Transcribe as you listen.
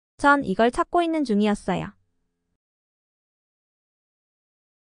전 이걸 찾고 있는 중이었어요.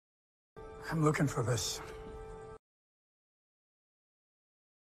 I'm looking for this.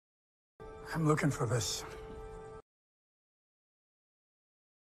 I'm looking for this.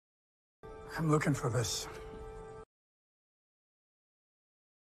 I'm looking for this.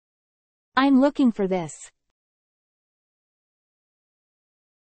 I'm looking for this.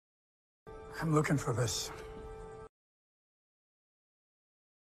 I'm looking for this.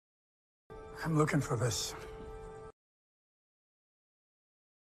 I'm looking for this.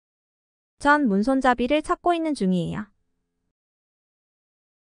 전 문손잡이를 찾고 있는 중이에요.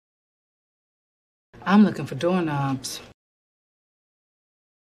 I'm looking for doorknobs.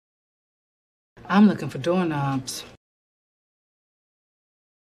 I'm looking for doorknobs.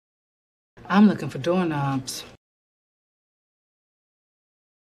 I'm looking for doorknobs.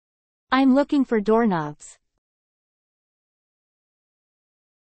 I'm looking for doorknobs.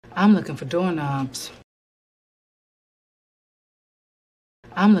 I'm looking for doorknobs.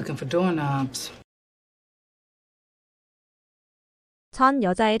 I'm looking for doorknobs. 전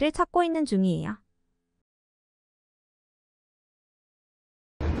여자애를 찾고 있는 중이에요.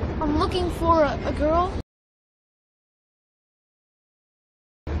 I'm looking for a girl.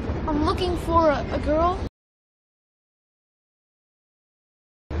 I'm looking for a girl.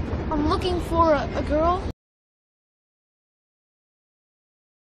 I'm looking for a girl.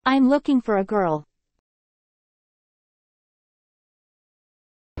 I'm looking for a girl.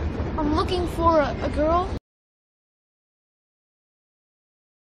 I'm looking for a girl.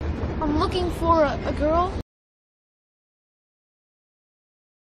 I'm looking for a girl.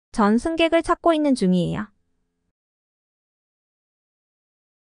 전 승객을 찾고 있는 중이에요.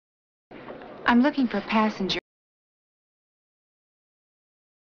 I'm looking for a passenger.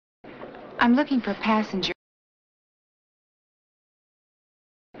 I'm looking for a passenger.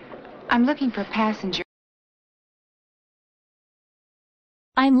 I'm looking for a passenger.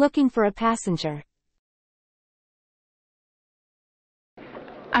 I'm looking for a passenger.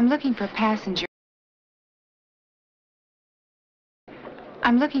 I'm looking for a passenger.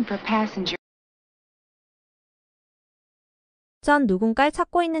 I'm looking for a passenger. 전 누군가를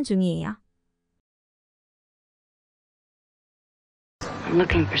찾고 있는 중이에요. I'm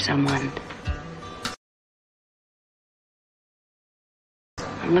looking for someone.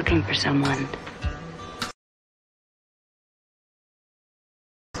 I'm looking for someone.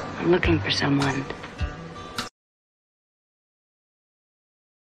 I'm looking for someone.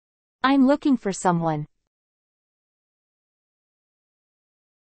 I'm looking for someone.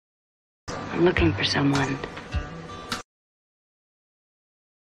 I'm looking for someone.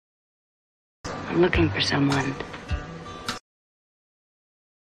 I'm looking for someone.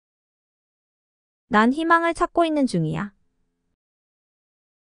 난 희망을 찾고 있는 중이야.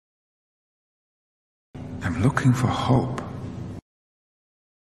 I'm looking for hope.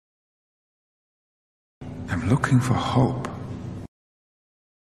 I'm looking for hope.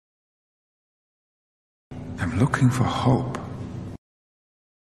 I'm looking for hope.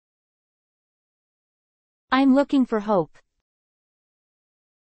 I'm looking for hope.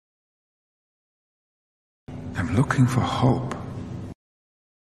 I'm looking for hope.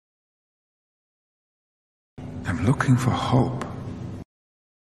 I'm looking for hope.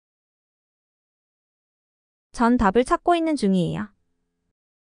 전 답을 찾고 있는 중이에요.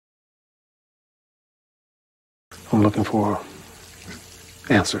 I'm looking for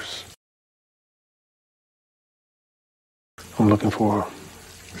answers. I'm looking for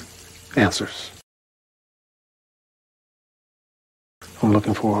answers. I'm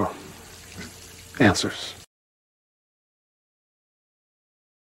looking for answers.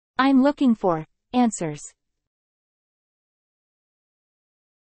 I'm looking for answers.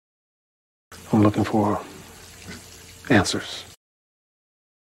 I'm looking for answers.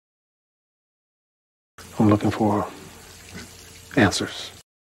 I'm looking for answers.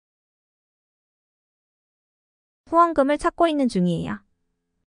 후원금을 찾고 있는 중이에요.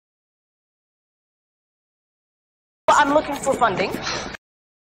 I'm looking for funding.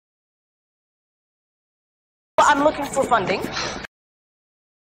 I'm looking for funding.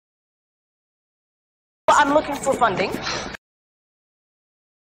 I'm looking for funding.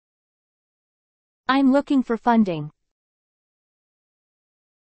 I'm looking for funding.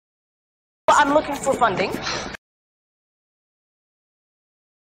 I'm looking for funding.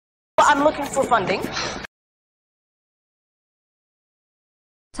 I'm looking for funding.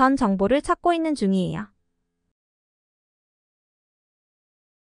 전 정보를 찾고 있는 중이에요.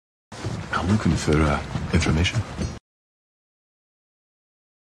 I'm looking for information.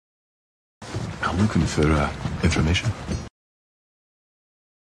 I'm looking for information.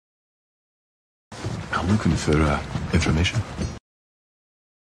 I'm looking for information.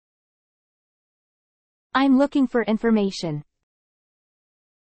 I'm looking for information.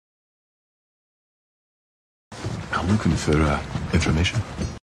 I'm looking for information.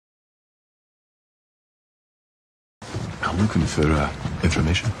 I'm looking for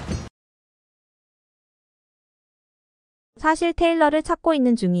information. 사실 테일러를 찾고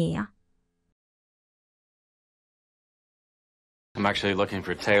있는 중이에요. I'm actually looking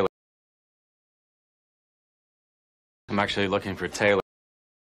for Taylor. I'm actually looking for Taylor.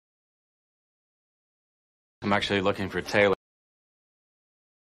 I'm actually looking for Taylor.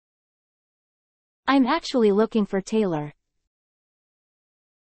 I'm actually looking for Taylor.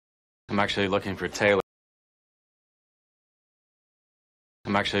 I'm actually looking for Taylor.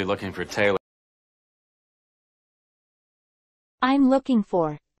 I'm actually looking for Taylor. I'm looking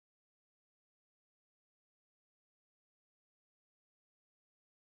for.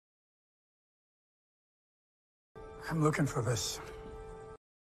 I'm looking for this.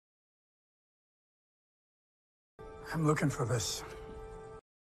 I'm looking for this.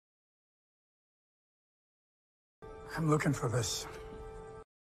 I'm looking for this.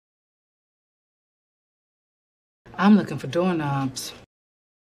 I'm looking for doorknobs.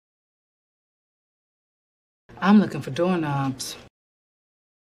 I'm looking for doorknobs.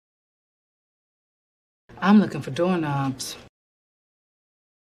 I'm looking for doorknobs.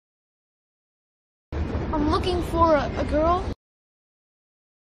 I'm looking for a girl.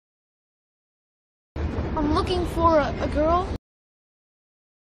 I'm looking for a girl.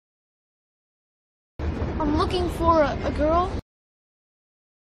 I'm looking for a girl.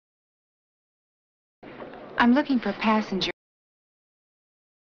 I'm looking for passenger.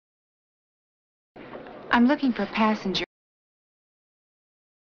 I'm looking for passenger.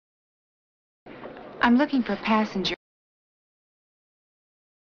 I'm looking for passenger.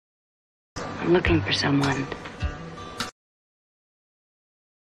 I'm looking for someone.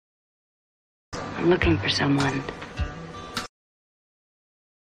 I'm looking for someone.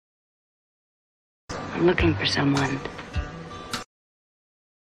 I'm looking for someone.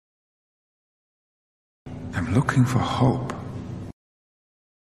 I'm looking for hope.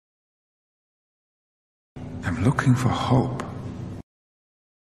 I'm looking for hope.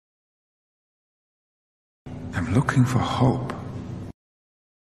 I'm looking for hope.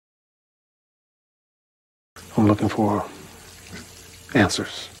 I'm looking for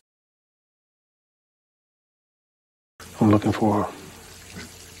answers. I'm looking for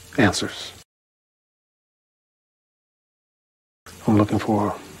answers. I'm looking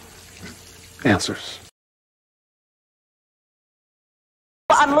for answers.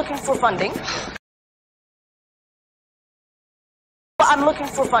 I'm looking for funding. I'm looking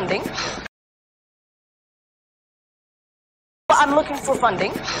for funding. I'm looking for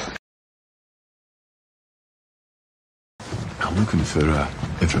funding. I'm looking for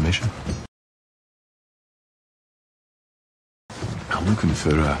information. I'm looking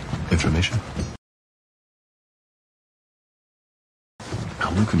for information.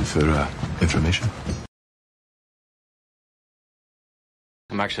 I'm looking for information.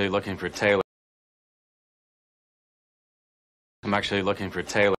 I'm actually looking for Taylor. I'm actually looking for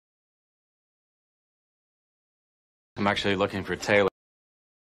Taylor. I'm actually looking for Taylor.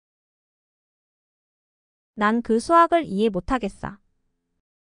 난 그 수학을 이해 못하겠어.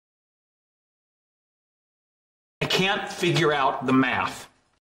 I can't figure out the math.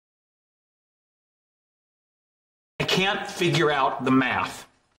 I can't figure out the math.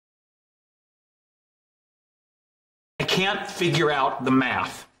 I can't figure out the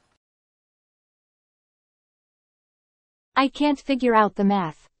math. I can't figure out the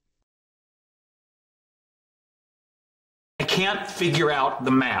math. I can't figure out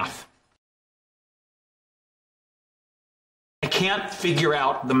the math. I can't figure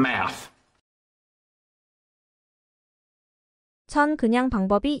out the math. 전 그냥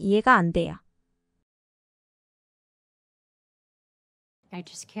방법이 이해가 안 돼요. I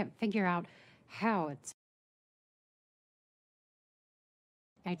just can't figure out how it's.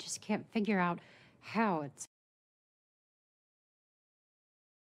 I just can't figure out how it's.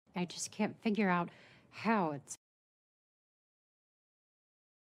 I just can't figure out how it's.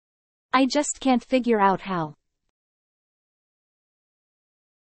 I just can't figure out how.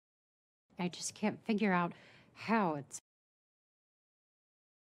 I just can't figure out how it's.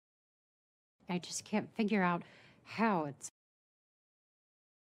 I just can't figure out how it's.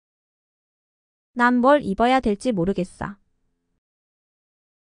 난 뭘 입어야 될지 모르겠어.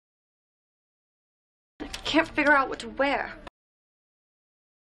 I can't figure out what to wear.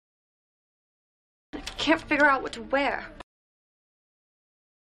 I can't figure out what to wear.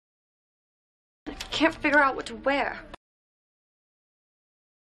 I can't figure out what to wear.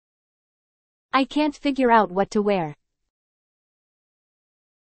 I can't figure out what to wear.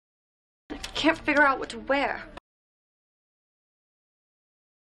 Can't figure out what to wear.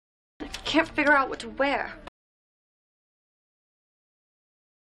 Can't figure out what to wear.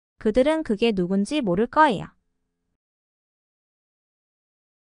 그들은 그게 누군지 모를 거예요.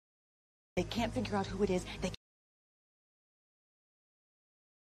 They can't figure out who it is.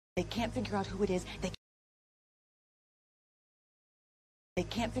 They can't figure out who it is. They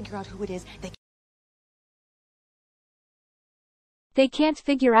can't figure out who it is. They can't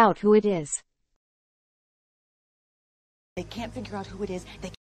figure out who it is. They can't figure out who it is.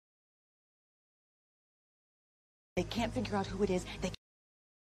 They can't figure out who it is.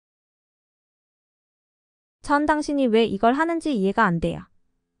 전 당신이 왜 이걸 하는지 이해가 안 돼요.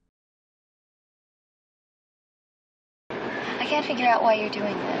 I can't figure out why you're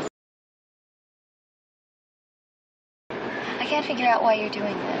doing this. I can't figure out why you're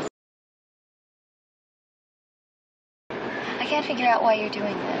doing this. I can't figure out why you're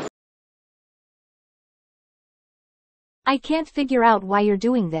doing this. I can't figure out why you're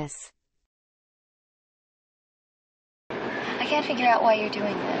doing this. I can't figure out why you're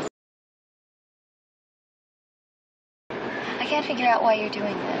doing this. I can't figure out why you're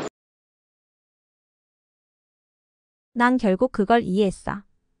doing this. 난 결국 그걸 이해했어.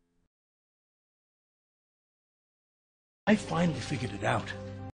 I finally figured it out.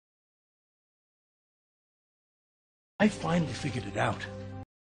 I finally figured it out.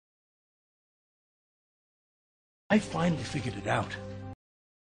 I finally figured it out.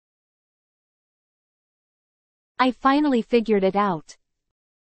 I finally figured it out.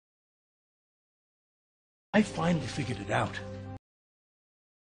 I finally figured it out.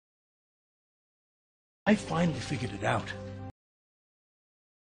 I finally figured it out.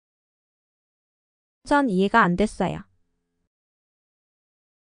 전 이해가 안 됐어요.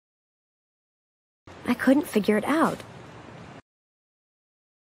 I couldn't figure it out.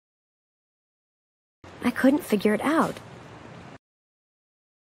 I couldn't figure it out.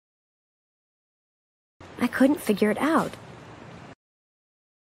 I couldn't figure it out.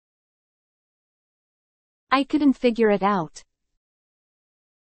 I couldn't figure it out.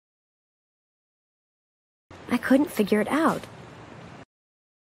 I couldn't figure it out.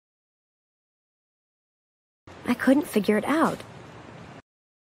 I couldn't figure it out.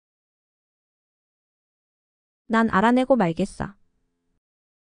 난 알아내고 말겠어.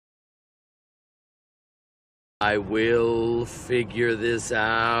 I will figure this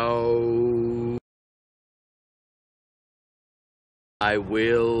out. I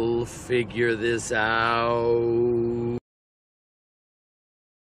will figure this out.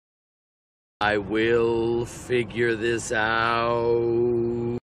 I will figure this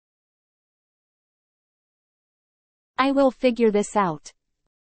out. I will figure this out.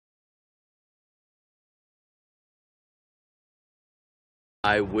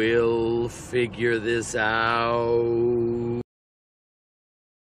 I will figure this out.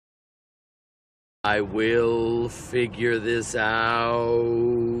 I will figure this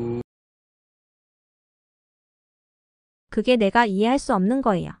out. 그게 내가 이해할 수 없는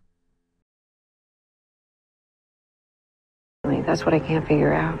거예요. That's what I can't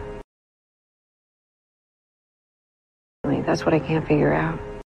figure out. That's what I can't figure out.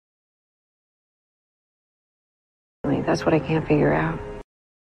 That's what I can't figure out.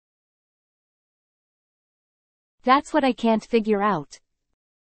 That's what I can't figure out.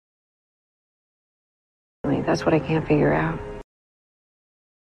 That's what I can't figure out.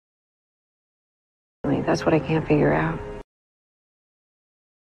 That's what I can't figure out.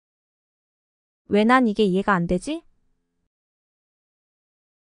 왜 난 이게 이해가 안 되지?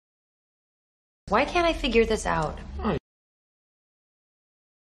 Why can't I figure this out?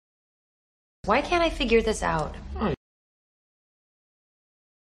 Why can't I figure this out?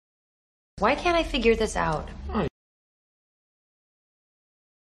 Why can't I figure this out?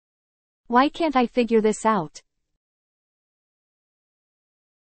 Why can't I figure this out?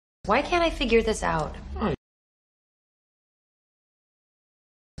 Why can't I figure this out?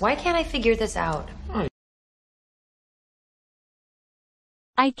 Why can't I figure this out?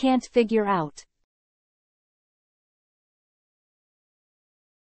 I can't figure out.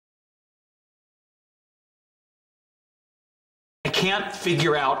 I can't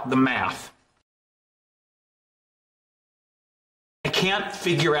figure out the math. I can't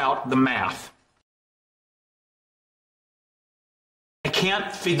figure out the math. I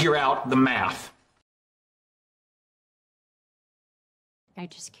can't figure out the math. I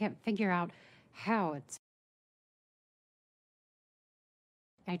just can't figure out how it's.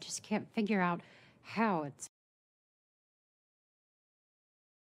 I just can't figure out how it's.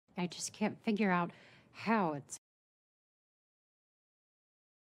 I just can't figure out how it's.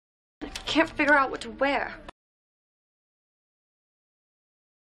 Can't figure out what to wear.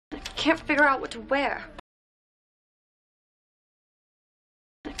 Can't figure out what to wear.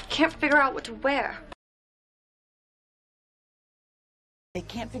 Can't figure out what to wear. They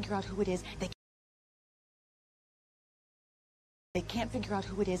can't figure out who it is. They can't figure out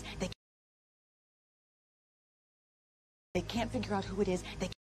who it is. They can't figure out who it is.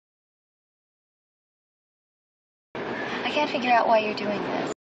 I can't figure out why you're doing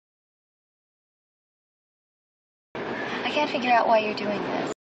this. I can't figure out why you're doing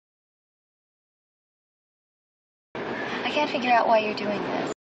this. I can't figure out why you're doing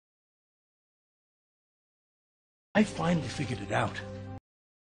this. I finally figured it out.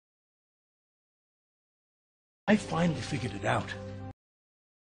 I finally figured it out.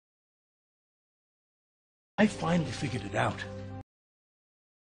 I finally figured it out.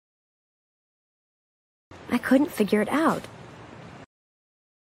 I couldn't figure it out.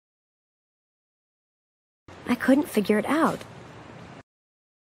 I couldn't figure it out.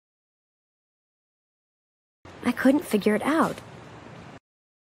 I couldn't figure it out.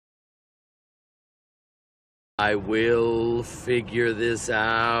 I will figure this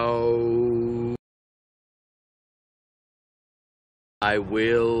out. I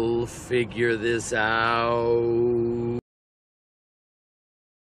will figure this out.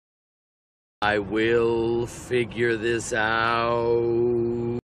 I will figure this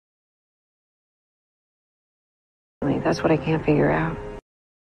out. That's what I can't figure out.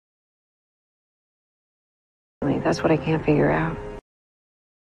 That's what I can't figure out.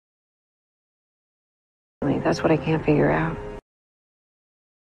 That's what I can't figure out.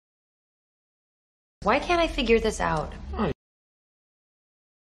 Why can't I figure this out?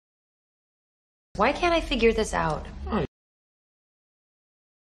 Why can't I figure this out?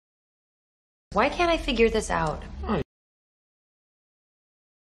 Why can't I figure this out?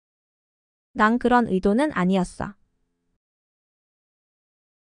 난 그런 의도는 아니었어.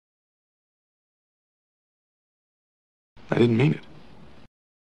 I didn't mean it.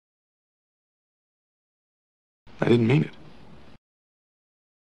 I didn't mean it.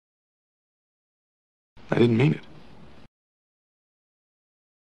 I didn't mean it.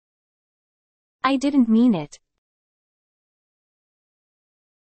 I didn't mean it.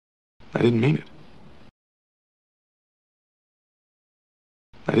 I didn't mean it.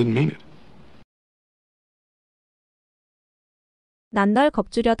 I didn't mean it. 난 널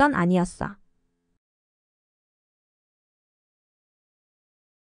겁주려던 아니었어.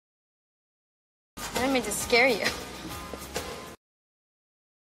 I didn't mean to scare you.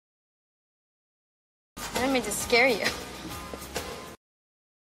 I didn't mean to scare you.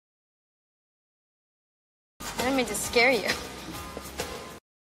 I didn't mean to scare you.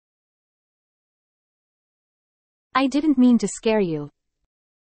 I didn't mean to scare you.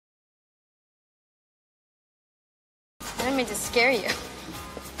 I didn't mean to scare you.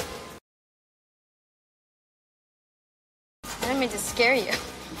 I didn't mean to scare you.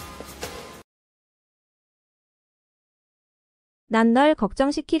 난 널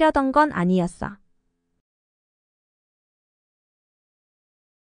걱정시키려던 건 아니었어.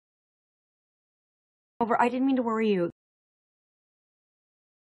 I didn't mean to worry you.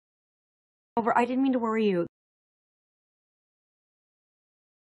 I didn't mean to worry you.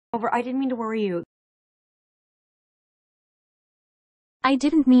 I didn't mean to worry you. I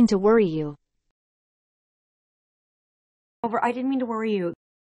didn't mean to worry you. I didn't mean to worry you.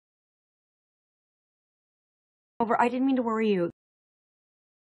 I didn't mean to worry you.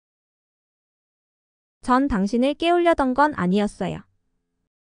 전 당신을 깨우려던 건 아니었어요.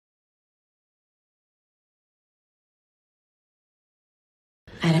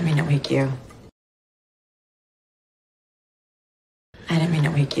 I didn't mean to wake you. I didn't mean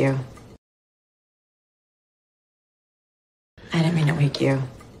to wake you. I didn't mean to wake you.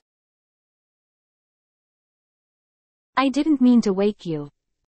 I didn't mean to wake you.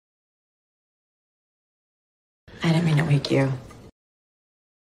 I didn't mean to wake you.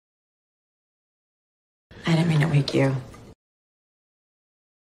 I didn't mean to wake you.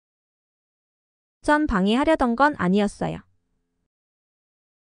 전 방해하려던 건 아니었어요.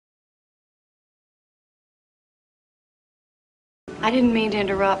 I didn't mean to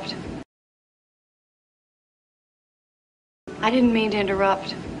interrupt. I didn't mean to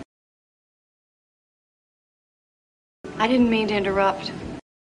interrupt. I didn't mean to interrupt.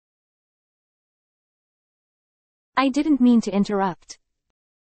 I didn't mean to interrupt.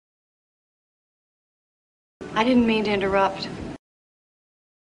 I didn't mean to interrupt.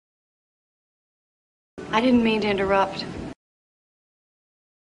 I didn't mean to interrupt.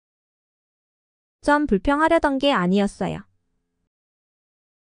 전 불평하려던 게 아니었어요.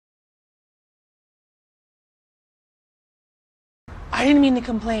 I didn't mean to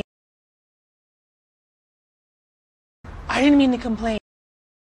complain. I didn't mean to complain.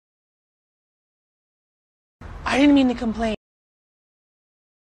 I didn't mean to complain.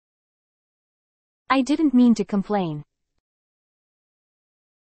 I didn't mean to complain.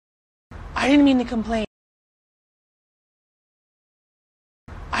 I didn't mean to complain.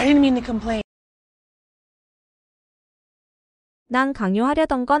 I didn't mean to complain. 난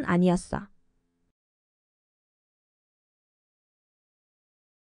강요하려던 건 아니었어.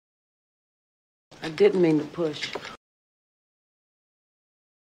 I didn't mean to push.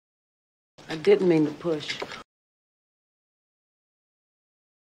 I didn't mean to push.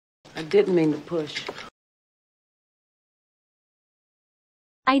 I didn't mean to push.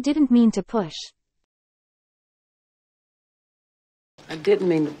 I didn't mean to push. I didn't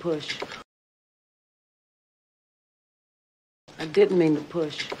mean to push. I didn't mean to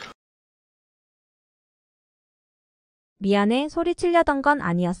push. 미안해, 소리치려던 건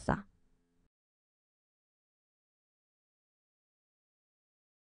아니었어.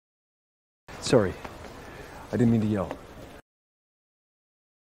 Sorry, I didn't mean to yell.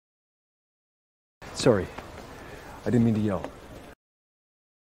 Sorry, I didn't mean to yell.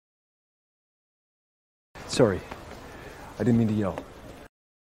 Sorry, I didn't mean to yell.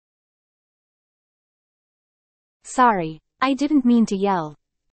 Sorry, I didn't mean to yell.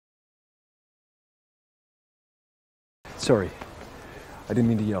 Sorry, I didn't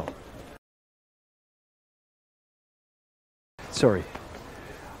mean to yell. Sorry,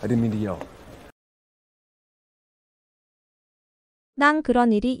 I didn't mean to yell. 난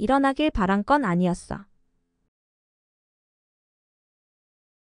그런 일이 일어나길 바란 건 아니었어.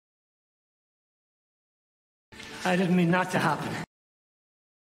 I didn't mean not to happen.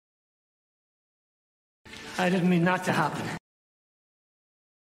 I didn't mean not to happen.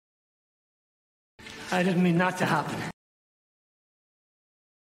 I didn't mean not to happen.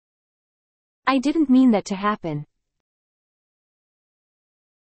 I didn't mean that to happen.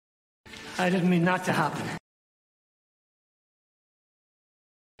 I didn't mean not to happen.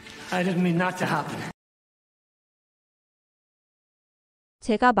 I didn't mean not to happen.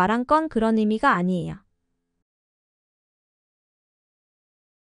 제가 말한 건 그런 의미가 아니에요.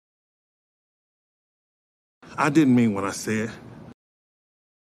 I didn't mean what I said.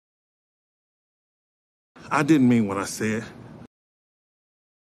 I didn't mean what I said.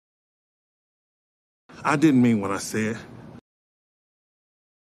 I didn't mean what I said.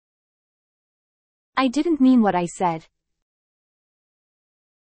 I didn't mean what I said.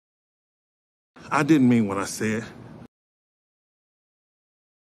 I didn't mean what I said.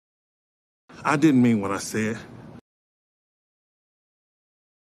 I didn't mean what I said.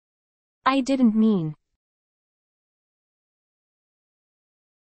 I didn't mean.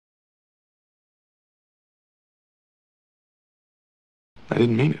 I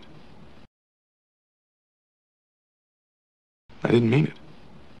didn't mean it. I didn't mean it.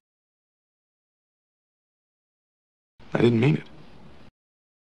 I didn't mean it.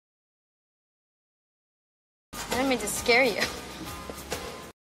 I didn't mean to scare you.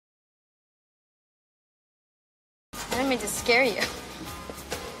 I didn't mean to scare you.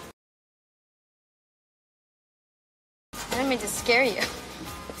 I didn't mean to scare you.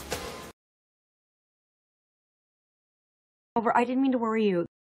 Over, I didn't mean to worry you.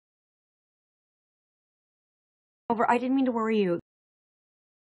 Over, I didn't mean to worry you.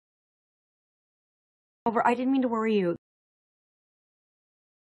 Over, I didn't mean to worry you.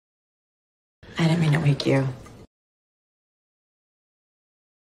 I didn't mean to wake you.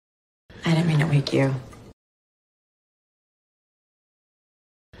 I didn't mean to wake you.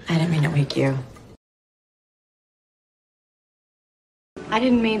 I didn't mean to wake you. I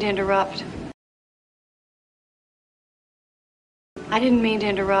didn't mean to interrupt. I didn't mean to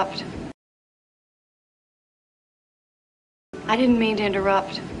interrupt. I didn't mean to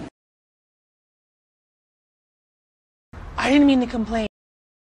interrupt. I didn't mean to complain.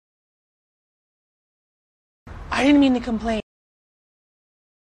 I didn't mean to complain.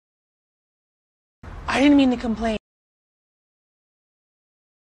 I didn't mean to complain.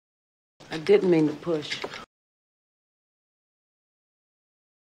 I didn't mean to push.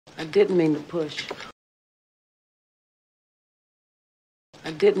 I didn't mean to push. I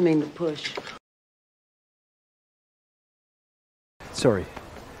didn't mean to push. Sorry,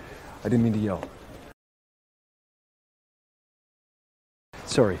 I didn't mean to yell.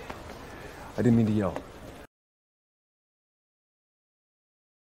 Sorry, I didn't mean to yell.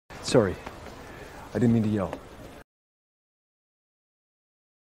 Sorry, I didn't mean to yell.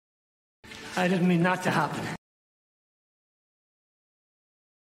 I didn't mean not to happen.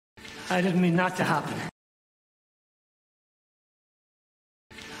 I didn't mean not to happen.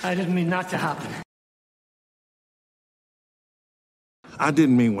 I didn't mean not to happen. I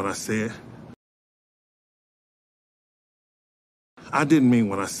didn't mean what I said. I didn't mean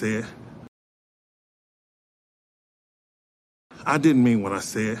what I said. I didn't mean what I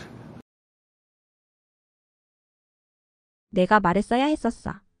said. 내가 말했어야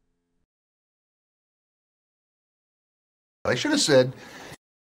했었어. I should have said.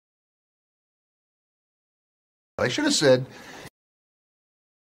 I should have said.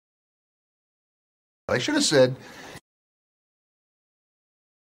 I should have said.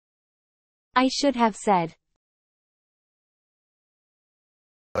 I should have said.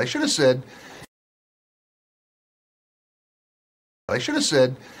 I should have said. I should have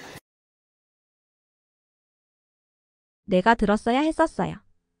said. 내가 들었어야 했었어요.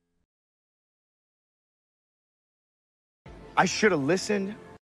 I should have listened.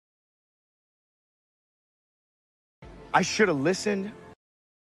 I should have listened.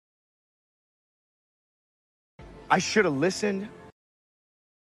 I should have listened.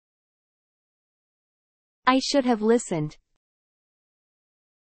 I should have listened.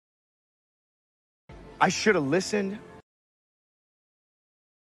 I should have listened.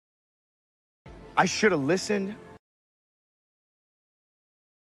 I should have listened.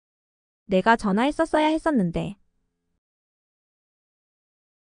 내가 전화했었어야 했었는데.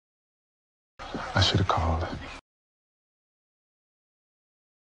 I should have called.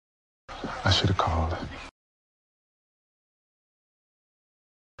 I should have called.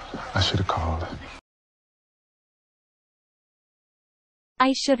 I should have called.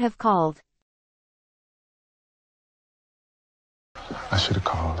 I should have called. I should have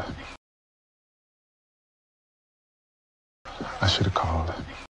called. I should have called.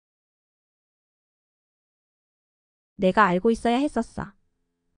 내가 알고 있어야 했었어.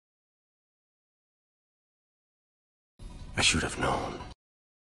 I should have known.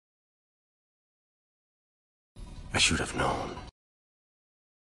 I should have known.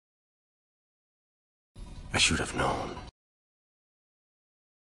 I should have known.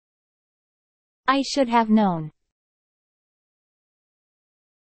 I should have known.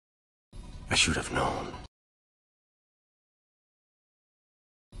 I should have known.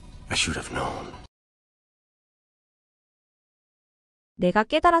 I should have known. 내가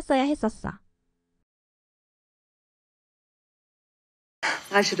깨달았어야 했었어.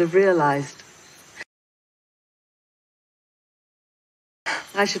 I should have realized.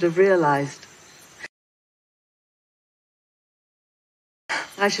 I should have realized.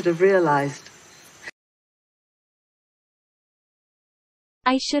 I should have realized.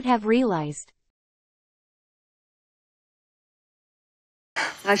 I should have realized.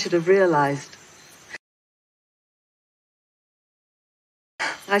 I should have realized.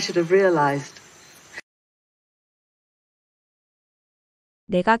 I should have realized.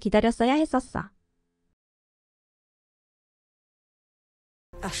 내가 기다렸어야 했었어.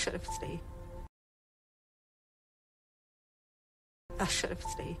 I should have stayed. I should have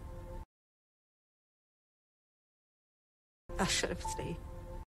stayed. I should have stayed.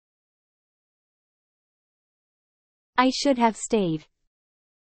 I should have stayed.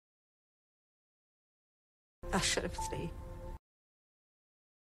 I should have stayed.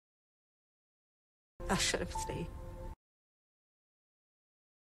 I should have stayed.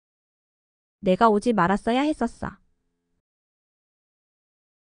 내가 오지 말았어야 했었어.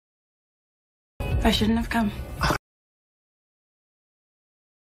 I shouldn't have come.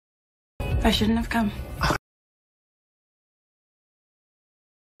 I shouldn't have come.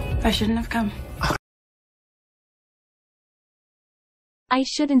 I shouldn't have come. I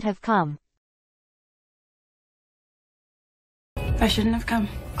shouldn't have come. I shouldn't have come.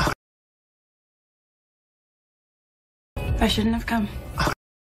 I shouldn't have come.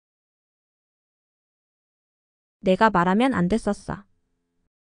 내가 말하면 안 됐었어.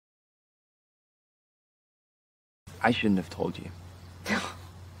 I shouldn't have told you.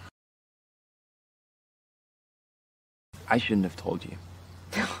 I shouldn't have told you.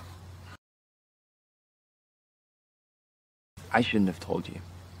 I shouldn't have told you.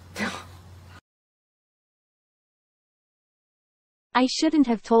 I shouldn't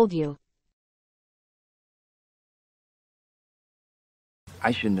have told you.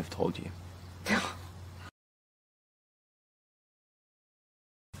 I shouldn't have told you.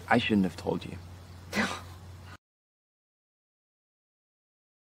 I shouldn't have told you.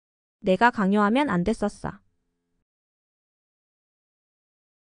 내가 강요하면 안 됐었어.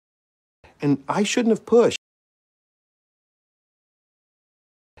 And I shouldn't have pushed.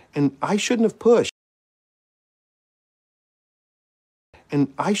 And I shouldn't have pushed.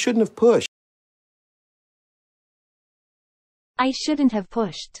 And I shouldn't have pushed. I shouldn't have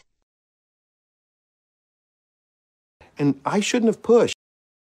pushed. And I shouldn't have pushed.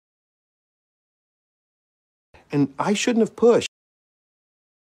 And I shouldn't have pushed.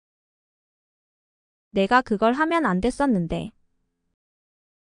 내가 그걸 하면 안 됐었는데.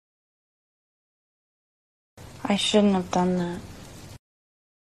 I shouldn't have done that.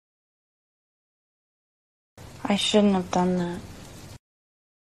 I shouldn't have done that.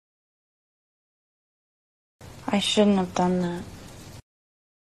 I shouldn't have done that.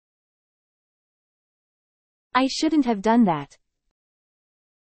 I shouldn't have done that.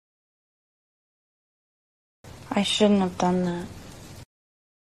 I shouldn't have done that.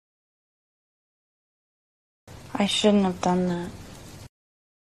 I shouldn't have done that.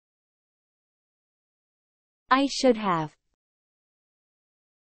 I should have.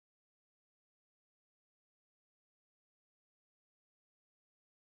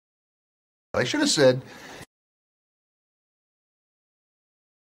 I should have said.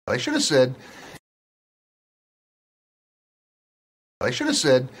 I should have said. I should have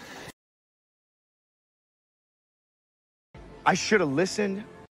said. I should have listened.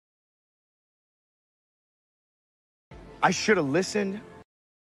 I should have listened.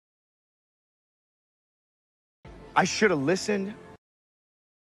 I should have listened.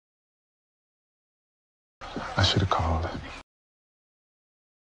 I should have called.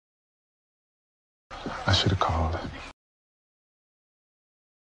 I should have called.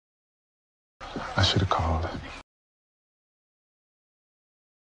 I should have called.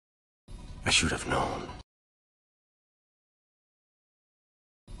 I should have known.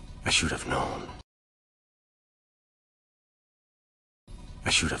 I should have known. I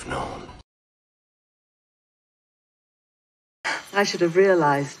should have known. I should have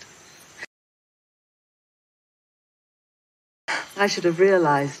realized. I should have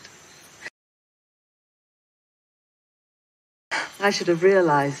realized. I should have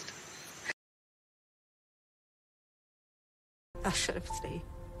realized. I should have stayed.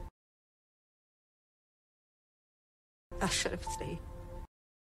 I should have stayed.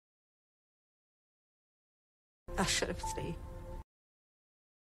 I should have stayed.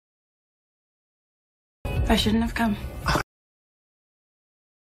 I shouldn't have come.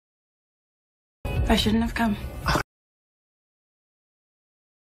 I shouldn't have come.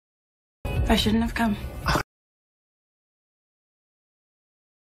 I shouldn't have come.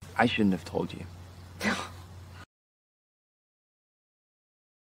 I shouldn't have told you.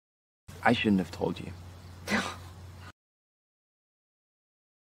 I shouldn't have told you.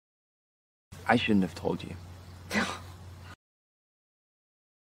 I shouldn't have told you.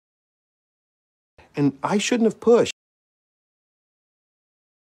 And I shouldn't have pushed.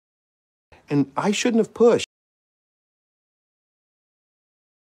 And I shouldn't have pushed.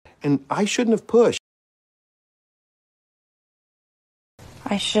 And I shouldn't have pushed.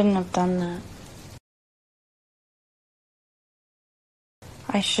 I shouldn't have done that.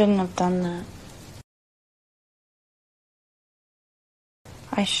 I shouldn't have done that.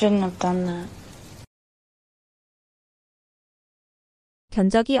 I shouldn't have done that.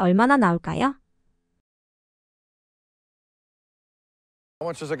 견적이 얼마나 나올까요? How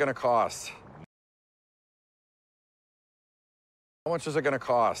much is it going to cost? How much is it going to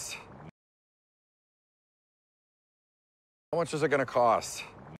cost? How much is it going to cost?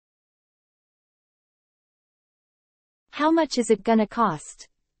 How much is it gonna cost?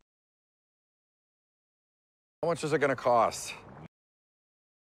 How much is it going to cost?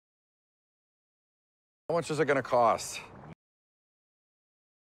 How much is it going to cost?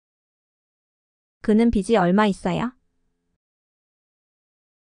 그는 빚이 얼마 있어요?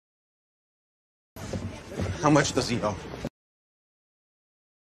 How much does he owe?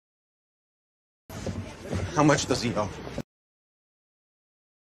 How much does he owe?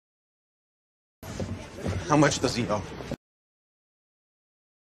 How much does he owe?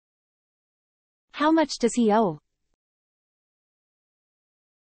 How much does he owe?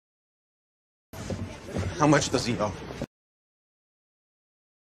 How much does he owe?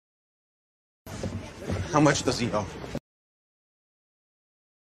 How much does he owe?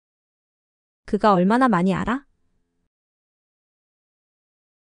 그가 얼마나 많이 알아?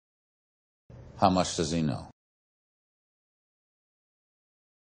 How much does he know?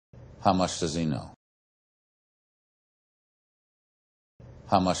 How much does he know?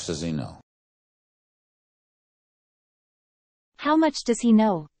 How much does he know? How much does he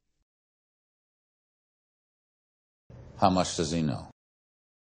know? How much does he know?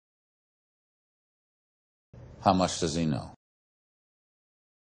 How much does he know?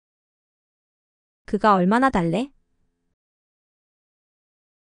 그가 얼마나 달래?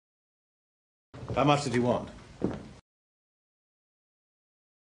 How much did you want?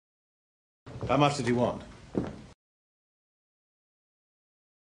 How much did you want?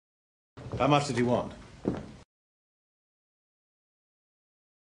 How much did you want?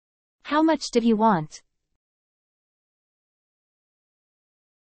 How much did he want?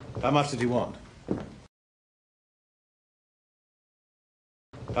 How much did you want?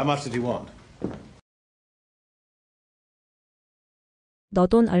 How much did you want? 너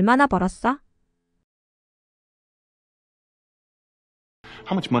돈 얼마나 벌었어?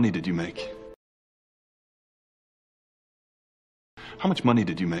 How much money did you make? How much money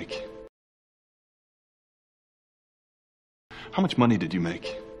did you make? How much money did you make?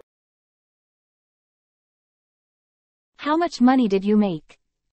 How much money did you make?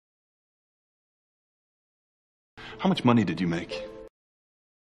 How much money did you make?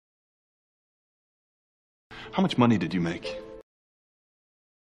 How much money did you make?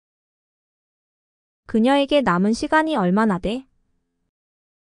 그녀에게 남은 시간이 얼마나 돼?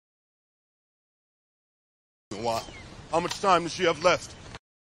 What? How much time does she have left?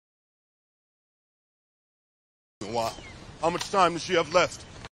 What? How much time does she have left?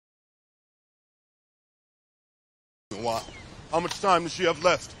 What? How much time does she have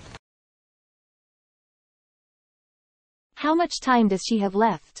left? How much time does she have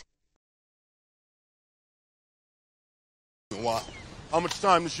left? What? How much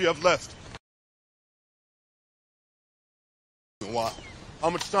time does she have left? What? How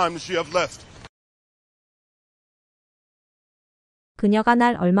much time does she have left? 그녀가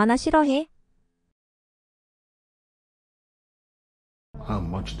날 얼마나 싫어해? How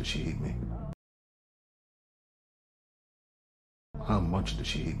much does she hate me? How much does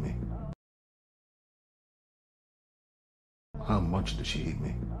she hate me? How much does she hate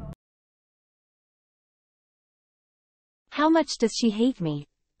me? How much does she hate me?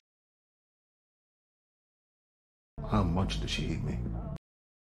 How much does she hate me?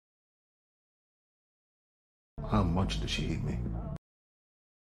 How much does she hate me?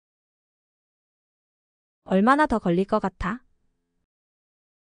 얼마나 더 걸릴 것 같아?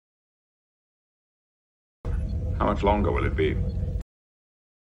 How much longer will it be?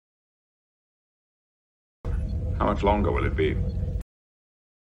 How much longer will it be?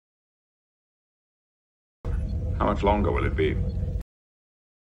 How much longer will it be?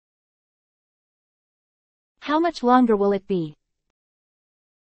 How much longer will it be?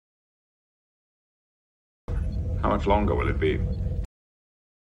 How much longer will it be?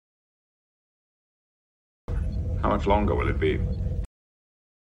 How much longer will it be?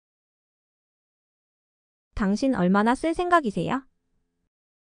 당신 얼마나 쓸 생각이세요?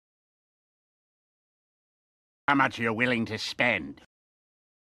 How much are you willing to spend?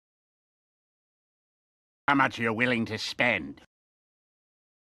 How much are you willing to spend?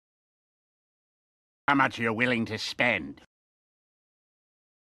 How much are you willing to spend?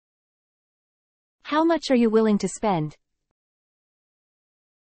 How much are you willing to spend?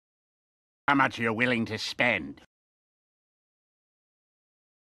 How much are you willing to spend?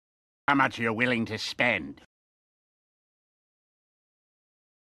 How much are you willing to spend?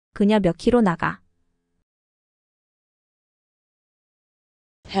 그녀 몇 킬로 나가?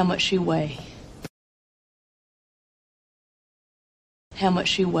 How much she weigh? How much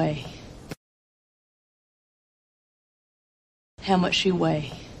she weigh? How much she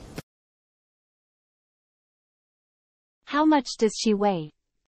weigh? How much does she weigh?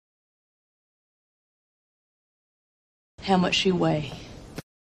 How much she weigh?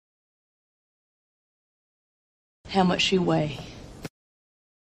 How much she weigh?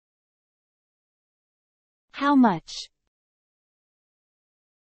 How much?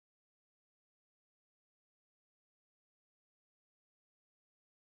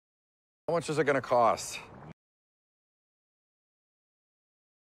 How much is it going to cost?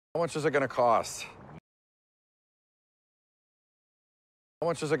 How much is it going to cost? How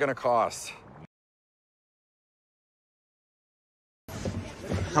much is it going to cost?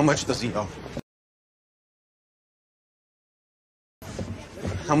 How much does he owe?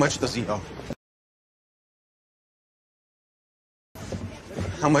 How much does he owe?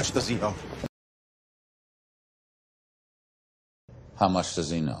 How much does he owe? How much does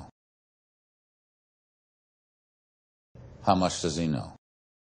he know? How much does he know?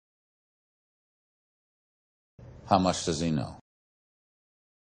 How much does he know?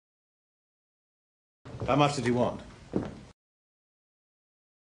 How much did you want?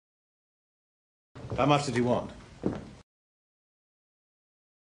 How much did you want?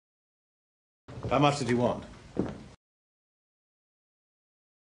 How much did you want?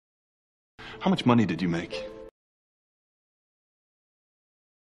 How much money did you make?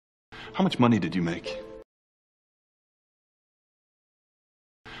 How much money did you make?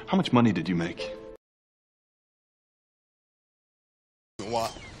 How much money did you make?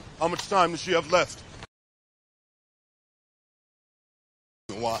 What? How much time does she have left?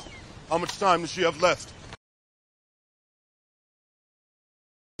 What? How much time does she have left?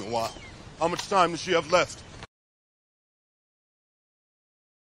 What? How much time does she have left?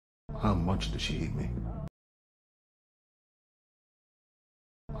 How much does she hate me?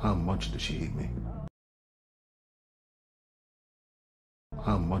 How much does she hate me?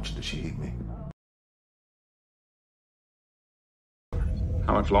 How much does she hate me?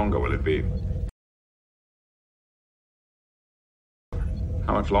 How much longer will it be?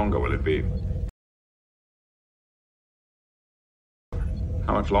 How much longer will it be?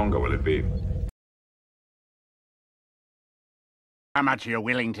 How much longer will it be? How much are you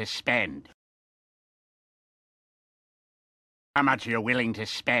willing to spend? How much are you willing to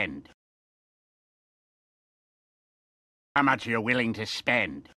spend? How much are you willing to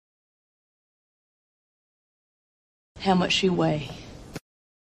spend? How much she weigh?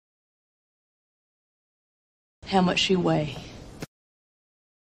 How much she weigh?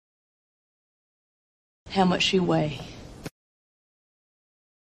 How much she weigh?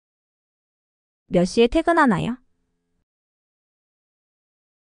 몇 시에 퇴근하나요?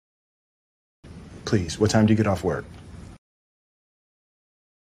 Please, what time do you get off work?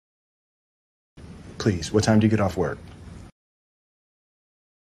 Please, what time do you get off work?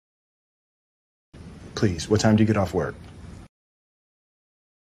 Please, what time do you get off work?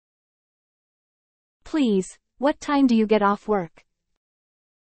 Please, what time do you get off work?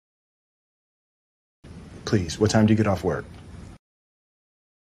 Please, what time do you get off work?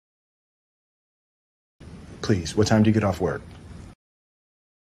 Please, what time do you get off work?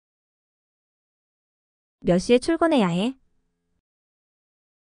 몇 시에 출근해야 해?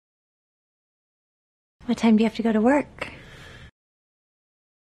 What time do you have to go to work?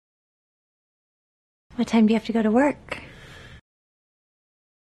 What time do you have to go to work?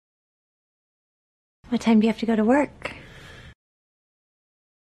 What time do you have to go to work?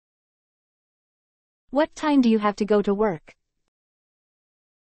 What time do you have to go to work?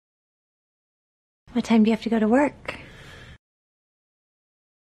 What time do you have to go to work?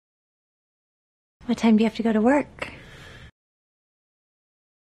 What time do you have to go to work?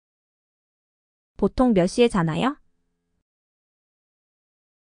 보통 몇 시에 자나요?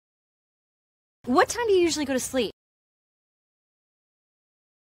 What time do you usually go to sleep?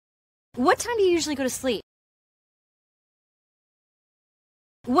 What time do you usually go to sleep?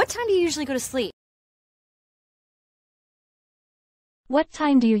 What time do you usually go to sleep? What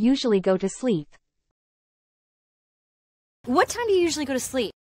time do you usually go to sleep? What time do you usually go to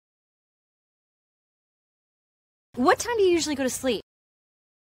sleep? What time do you usually go to sleep?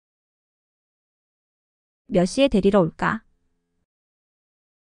 몇 시에 데리러 올까?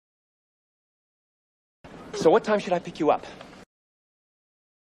 So what time should I pick you up?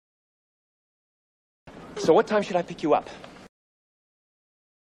 So what time should I pick you up?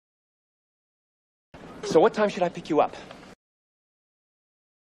 So what time should I pick you up?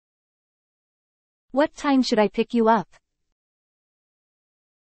 What time should I pick you up?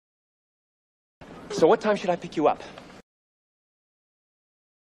 So what time should I pick you up?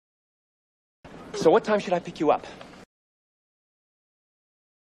 So what time should I pick you up?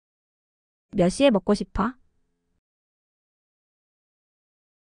 몇 시에 먹고 싶어?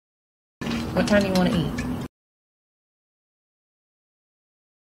 What time do you want to eat?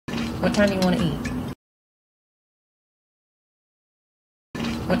 What time do you want to eat?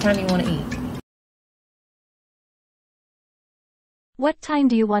 What time do you want to eat? What time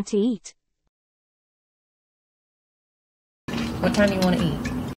do you want to eat? What time do you want to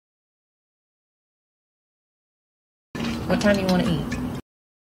eat? What time do you want to eat?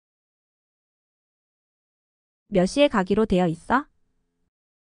 몇 시에 가기로 되어 있어?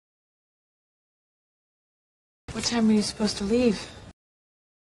 What time are you supposed to leave?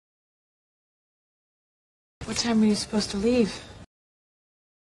 What time are you supposed to leave?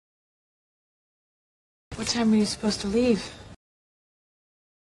 What time are you supposed to leave?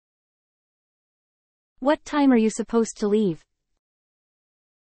 What time are you supposed to leave?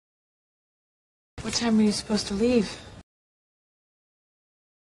 What time are you supposed to leave?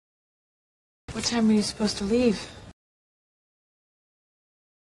 What time are you supposed to leave?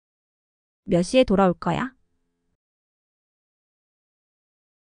 몇 시에 돌아올 거야?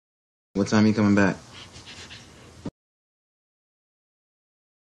 What time are you coming back?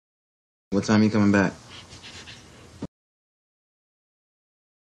 What time are you coming back?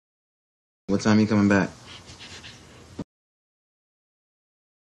 What time are you coming back?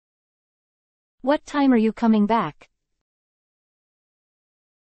 What time are you coming back?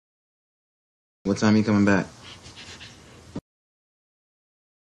 What time are you coming back?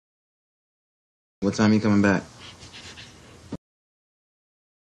 What time are you coming back?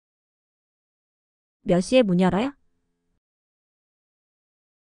 몇 시에 문 열어요?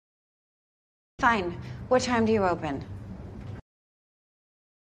 Fine. What time do you open?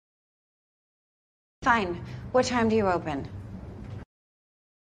 Fine. What time do you open?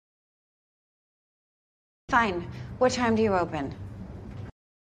 Fine. What time do you open?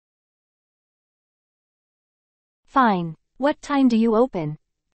 Fine. What time do you open?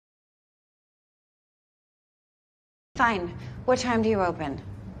 Fine. What time do you open?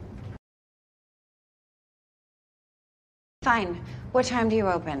 Fine. What time do you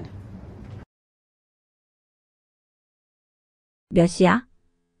open? 몇 시야?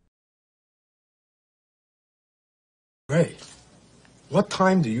 Ray, what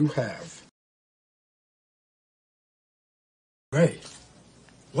time do you have? Ray,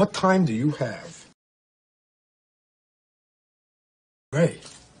 what time do you have? Ray,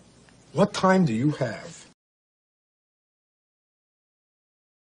 what time do you have?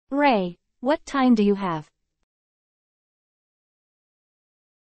 Ray, what time do you have?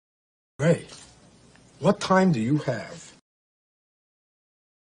 Ray, what time do you have?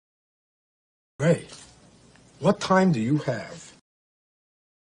 Ray, what time do you have?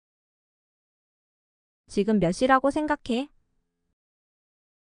 지금 몇 시라고 생각해?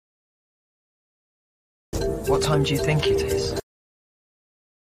 What time do you think it is?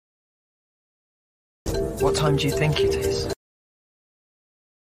 What time do you think it is?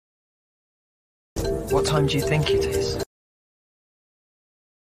 What time do you think it is?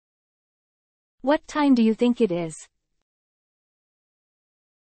 What time do you think it is?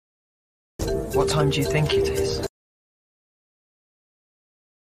 What time do you think it is?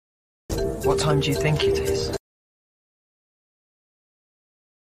 What time do you think it is?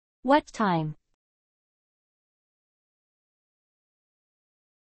 What time?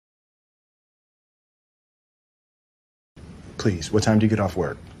 Please, what time do you get off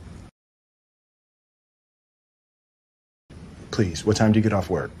work? Please, what time do you get off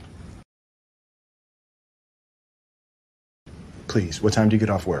work? Please, what time do you get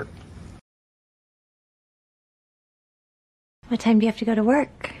off work? What time do you have to go to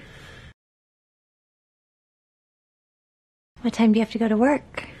work? What time do you have to go to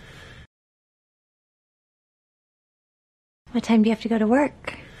work? What time do you have to go to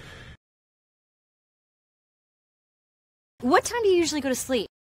work? What time do you usually go to sleep?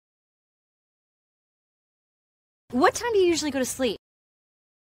 What time do you usually go to sleep?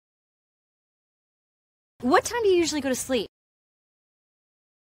 What time do you usually go to sleep?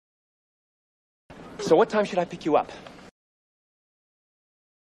 So what time should I pick you up?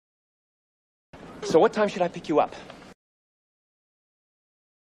 So what time should I pick you up?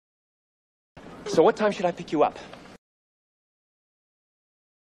 So what time should I pick you up?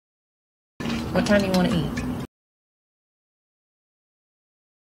 What time do you want to eat?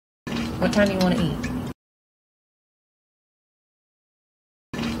 What time do you want to eat?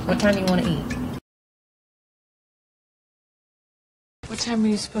 What time do you want to eat? What time are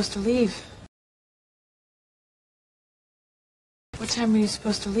you supposed to leave? What time are you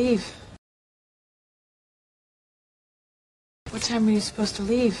supposed to leave? What time are you supposed to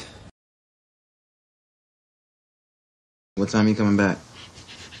leave? What time are you coming back?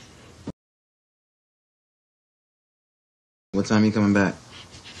 What time are you coming back?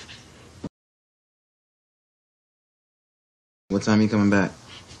 What time are you coming back?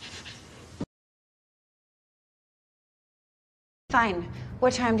 Fine.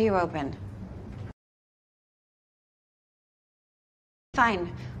 What time do you open?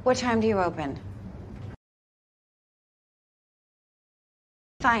 Fine. What time do you open?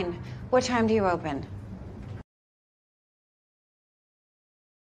 Fine. What time do you open?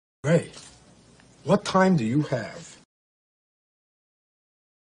 Ray, what time do you have?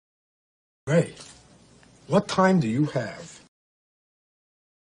 Ray, what time do you have?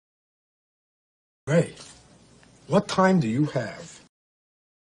 Ray, what time do you have?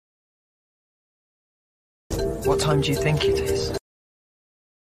 What time do you think it is?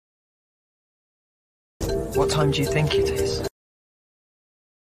 What time do you think it is?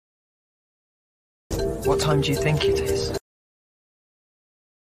 What time do you think it is?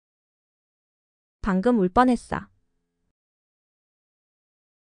 방금 울 뻔했어.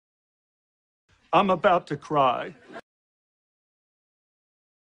 I'm about to cry.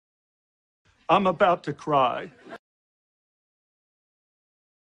 I'm about to cry.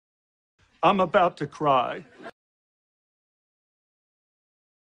 I'm about to cry.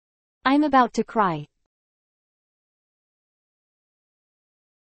 I'm about to cry.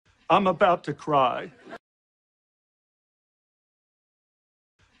 I'm about to cry.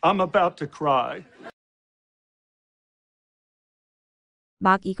 I'm about to cry.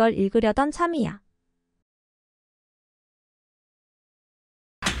 막 이걸 읽으려던 참이야.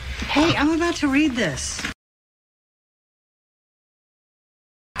 Hey, I'm about to read this.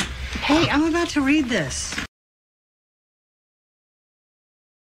 Hey, I'm about to read this.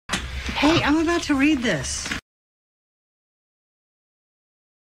 Hey, I'm about to read this.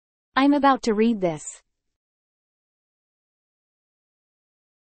 I'm about to read this.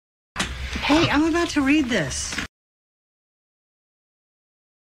 Hey, I'm about to read this.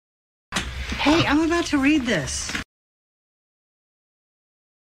 Hey, I'm about to read this.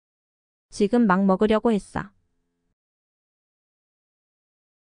 지금 막 먹으려고 했어.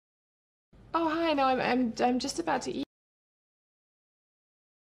 Oh, hi, no, I'm just about to eat.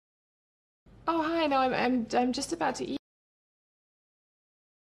 Oh, hi, no, I'm just about to eat.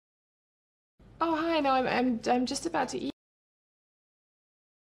 Oh, hi, no, I'm just about to eat.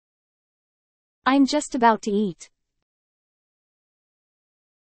 I'm just about to eat.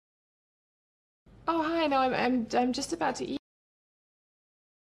 Oh, hi, no, I'm just about to eat.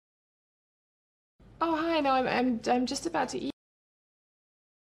 Oh, hi, no, I'm just about to eat.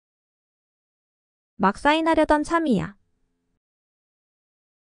 막 사인하려던 참이야.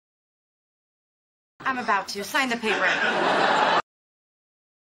 I'm about to sign the paper.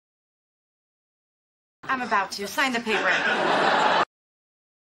 I'm about to sign the paper.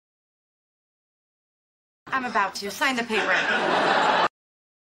 I'm about to sign the paper.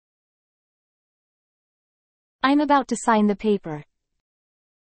 I'm about to sign the paper.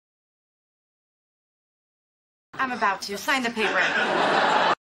 I'm about to sign the paper.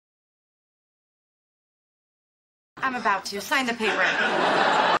 I'm about to sign the paper.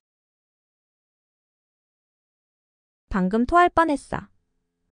 방금 토할 뻔했어.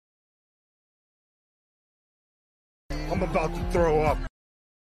 I'm about to throw up.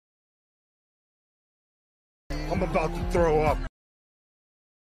 I'm about to throw up.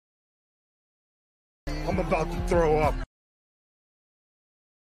 I'm about to throw up.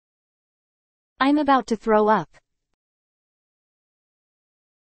 I'm about to throw up.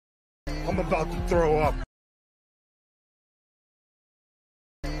 I'm about to throw up.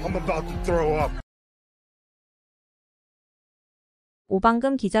 I'm about to throw up.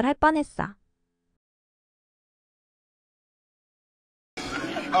 오방금 기절할 뻔했어.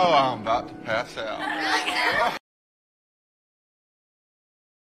 Oh, I'm about to pass out.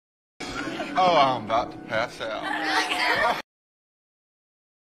 Oh, I'm about to pass out.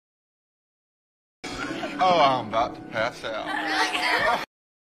 Oh, I'm about to pass out.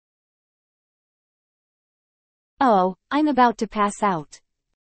 Oh, I'm about to pass out.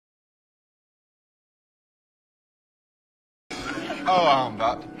 Oh, I'm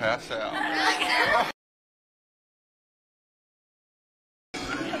about to pass out.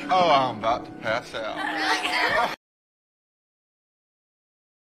 Oh, I'm about to pass out.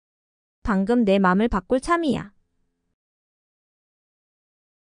 방금 내 맘을 바꿀 참이야.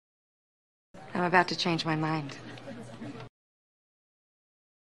 I'm about to change my mind.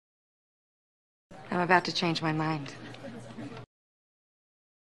 I'm about to change my mind.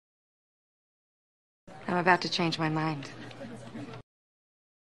 I'm about to change my mind.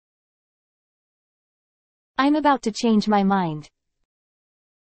 I'm about to change my mind.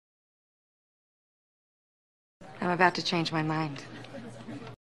 I'm about to change my mind.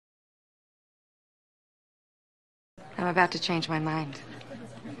 I'm about to change my mind.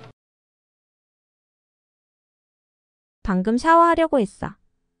 방금 샤워하려고 했어.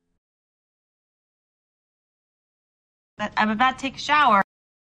 I'm about to take a shower.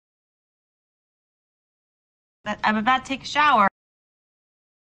 I'm about to take a shower.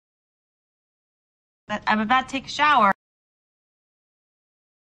 I'm about to take a shower.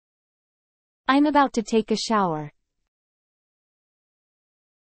 I'm about to take a shower.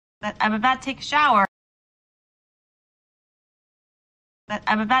 I'm about to take a shower.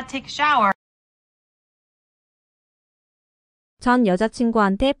 I'm about to take a shower. 전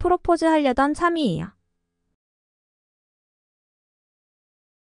여자친구한테 프로포즈 하려던 참이에요.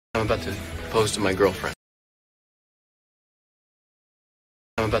 I'm about to propose to my girlfriend.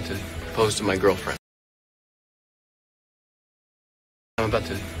 I'm about to propose to my girlfriend. I'm about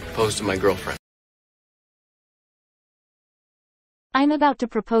to propose to my girlfriend. I'm about to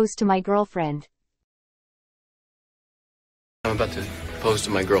propose to my girlfriend. I'm about to propose to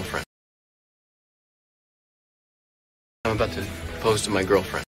my girlfriend. I'm about to propose to my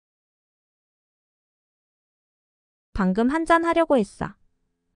girlfriend. 방금 한잔 하려고 했어.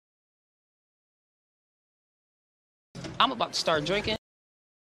 I'm about to start drinking.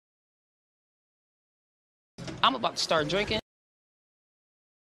 I'm about to start drinking.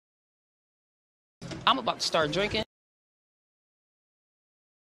 I'm about to start drinking.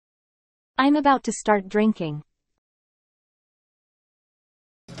 I'm about to start drinking.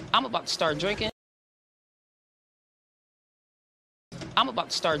 I'm about to start drinking. I'm about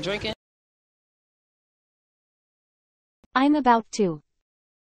to start drinking. I'm about to.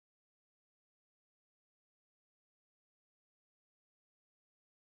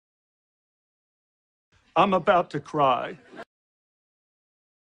 I'm about to cry.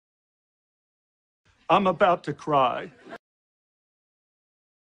 I'm about to cry.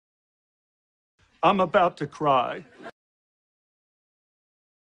 I'm about to cry.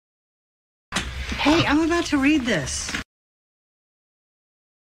 Hey, I'm about to read this.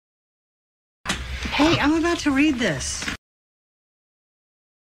 Hey, I'm about to read this.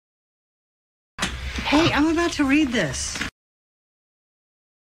 Hey, I'm about to read this.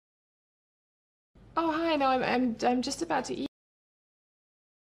 Oh, hi. No, I'm just about to eat.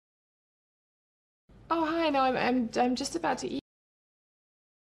 Oh, hi. No, I'm just about to eat.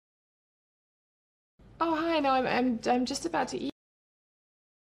 Oh, hi. No, I'm just about to eat.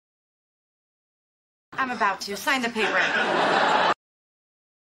 I'm about to sign the paper.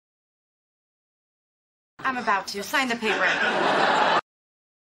 I'm about to sign the paper.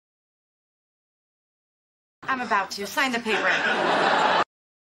 I'm about to sign the paper.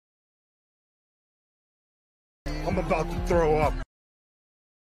 I'm about to throw up.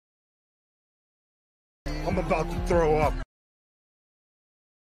 I'm about to throw up.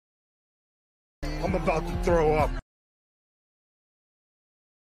 I'm about to throw up.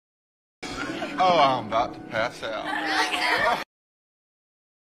 Oh, I'm about to pass out.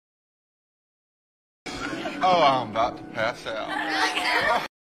 Oh, I'm about to pass out.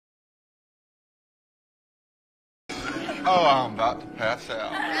 Oh, I'm about to pass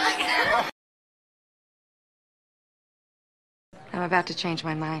out. I'm about to change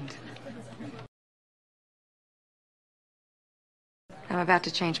my mind. I'm about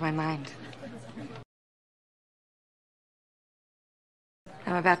to change my mind.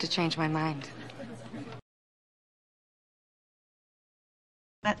 I'm about to change my mind.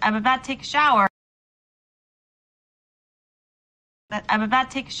 I'm about to take a shower. I'm about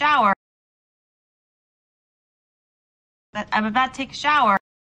to take a shower. I'm about to take a shower.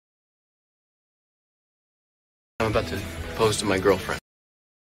 I'm about to propose to my girlfriend.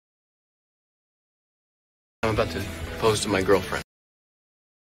 I'm about to propose to my girlfriend.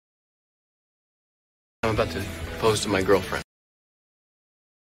 I'm about to propose to my girlfriend.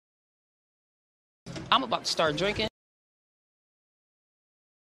 I'm about to start drinking.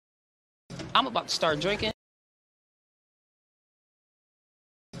 I'm about to start drinking.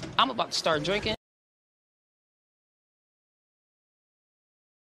 I'm about to start drinking.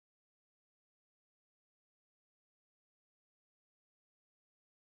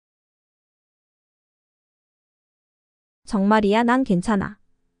 정말이야, 난 괜찮아.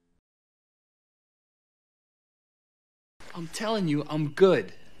 I'm telling you, I'm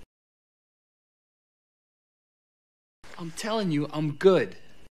good. I'm telling you, I'm good.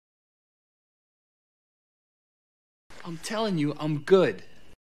 I'm telling you, I'm good.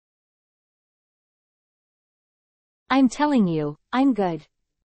 I'm telling you, I'm good.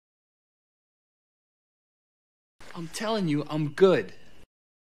 I'm telling you, I'm good.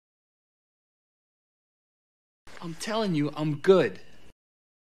 I'm telling you, I'm good.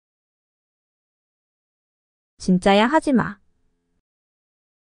 진짜야, 하지 마.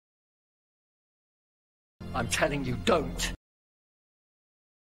 I'm telling you, don't.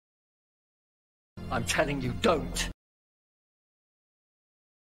 I'm telling you, don't.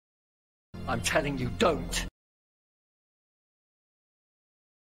 I'm telling you, don't.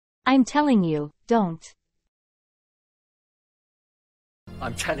 I'm telling you, don't.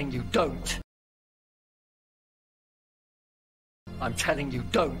 I'm telling you, don't. I'm telling you,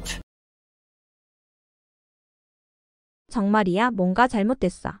 don't. 정말이야, 뭔가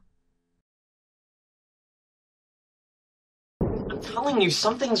잘못됐어. I'm telling you,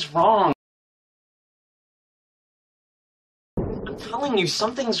 something's wrong. I'm telling you,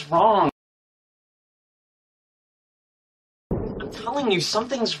 something's wrong. I'm telling you,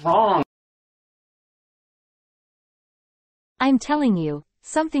 something's wrong. I'm telling you,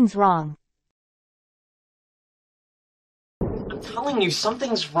 something's wrong. I'm telling you,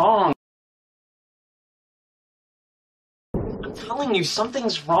 something's wrong. I'm telling you,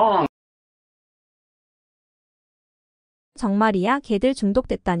 something's wrong. 정말이야, 걔들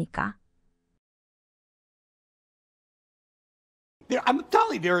중독됐다니까. I'm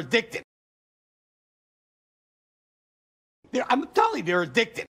telling you, they're addicted. I'm telling you, they're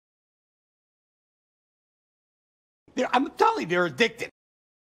addicted. I'm telling you, they're addicted.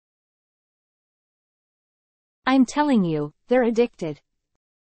 I'm telling you, they're addicted.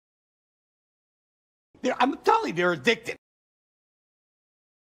 I'm telling you, they're addicted.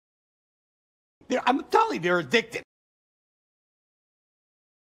 I'm telling you, they're addicted.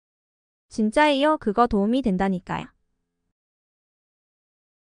 진짜예요. 그거 도움이 된다니까요.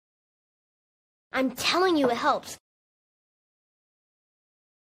 I'm telling you it helps.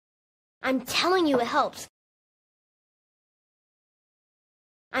 I'm telling you it helps.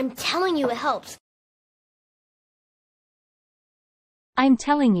 I'm telling you it helps. I'm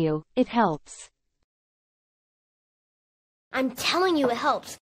telling you, it helps. I'm telling you it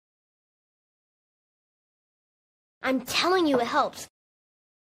helps. I'm telling you it helps.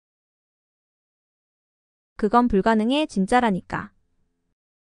 그건 불가능해. 진짜라니까.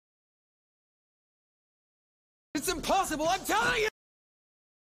 It's impossible, I'm telling you!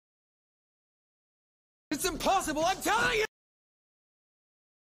 It's impossible, I'm telling you!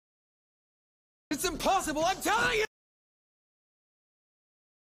 It's impossible, I'm telling you!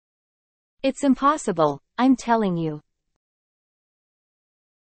 It's impossible, I'm telling you.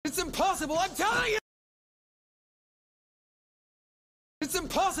 It's impossible, I'm telling you! It's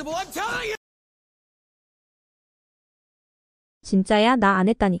impossible, I'm telling you! 진짜야. 나 안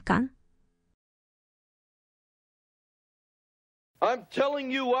했다니까. I'm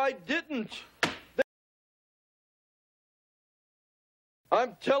telling you I didn't.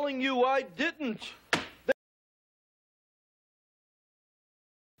 I'm telling you I didn't.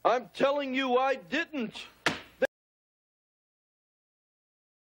 I'm telling you I didn't.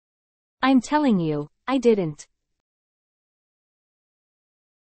 I'm telling you, I didn't.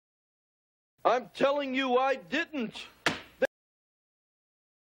 I'm telling you I didn't.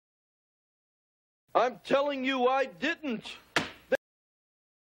 I'm telling you I didn't.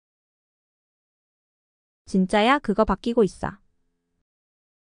 진짜야. 그거 바뀌고 있어.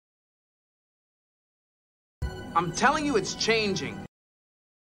 I'm telling you it's changing.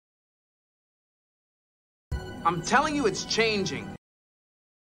 I'm telling you it's changing.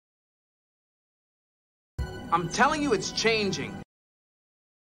 I'm telling you it's changing.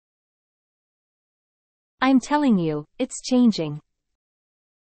 I'm telling you, it's changing.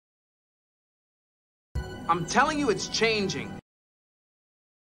 I'm telling you it's changing.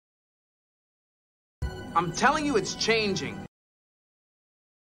 I'm telling you it's changing.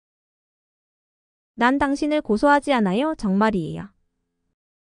 난 당신을 고소하지 않아요. 정말이에요.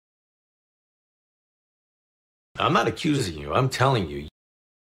 I'm not accusing you. I'm telling you.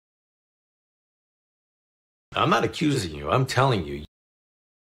 I'm not accusing you. I'm telling you.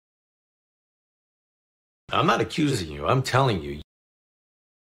 I'm not accusing you. I'm telling you.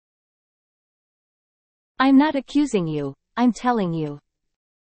 I'm not accusing you. I'm telling you.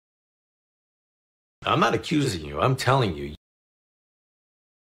 I'm not accusing you. I'm telling you.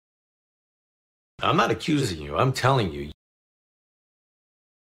 I'm not accusing you. I'm telling you.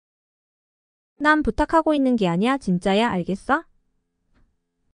 난 부탁하고 있는 게 아니야. 진짜야. 알겠어?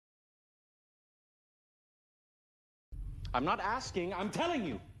 I'm not asking, I'm telling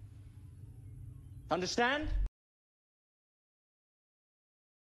you. Understand?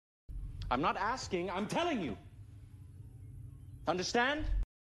 I'm not asking, I'm telling you. Understand?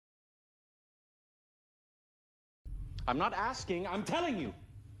 I'm not asking, I'm telling you.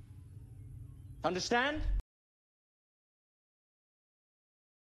 Understand?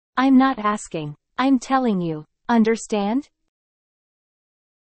 I'm not asking. I'm telling you. Understand?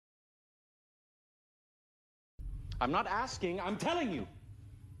 I'm not asking, I'm telling you.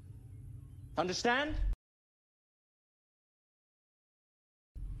 Understand?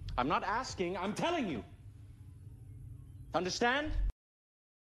 I'm not asking, I'm telling you. Understand?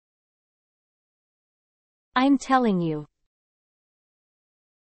 I'm telling you.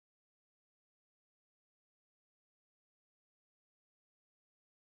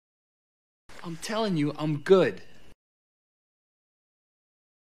 I'm telling you, I'm good.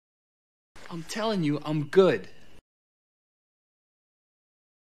 I'm telling you, I'm good.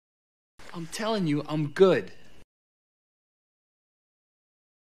 I'm telling you, I'm good.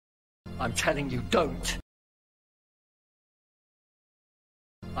 I'm telling you, don't.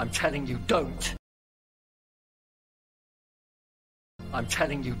 I'm telling you, don't. I'm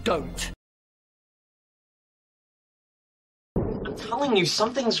telling you, don't. I'm telling you,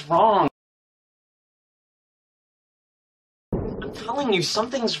 something's wrong. I'm telling you,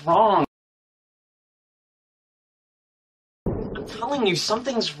 something's wrong. I'm telling you,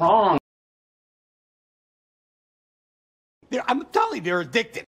 something's wrong. I'm telling you, they're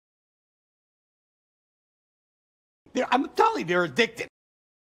addicted. I'm telling you, they're addicted.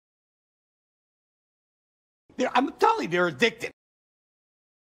 I'm telling you, they're addicted.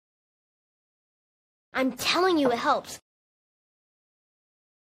 I'm telling you it helps.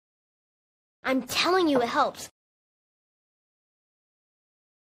 I'm telling you it helps.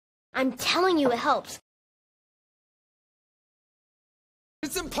 I'm telling you it helps.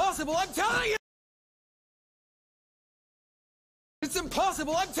 It's impossible, I'm telling you! It's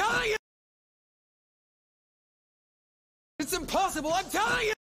impossible, I'm telling you! It's impossible, I'm telling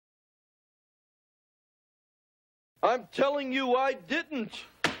you! I'm telling you I didn't.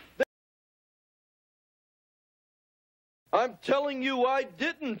 I'm telling you I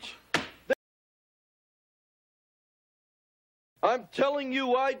didn't. I'm telling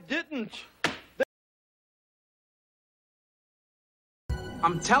you I didn't.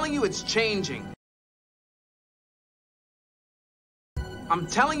 I'm telling you it's changing. I'm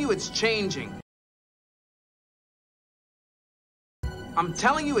telling you it's changing. I'm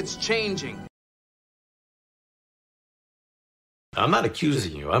telling you it's changing. I'm not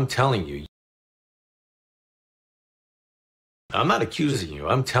accusing you, I'm telling you. I'm not accusing you,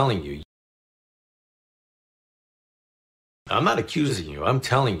 I'm telling you. I'm not accusing you, I'm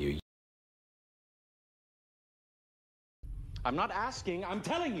telling you. I'm not asking, I'm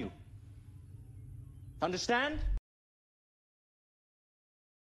telling you. Understand?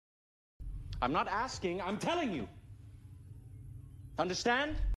 I'm not asking, I'm telling you.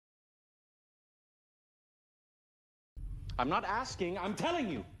 Understand? I'm not asking, I'm telling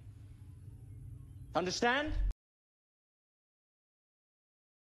you. Understand?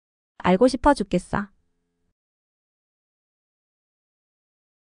 알고 싶어 죽겠어.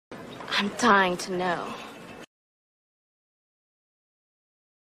 I'm dying to know.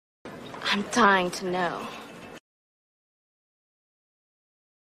 I'm dying to know.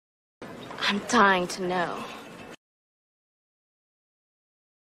 I'm dying to know.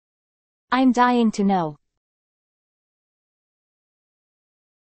 I'm dying to know.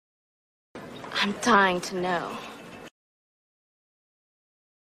 I'm dying to know.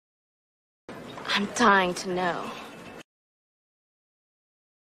 I'm dying to know.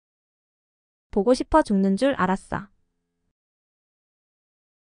 보고 싶어 죽는 줄 알았어.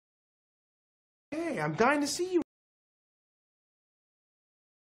 Hey, I'm dying to see you.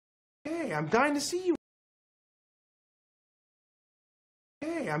 Hey, I'm dying to see you.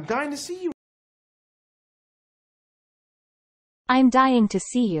 Hey, I'm dying to see you. I'm dying to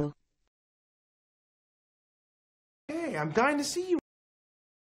see you. Hey, I'm dying to see you.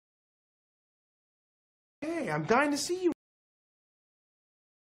 Hey, I'm dying to see you.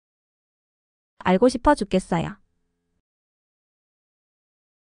 알고 싶어 죽겠어요.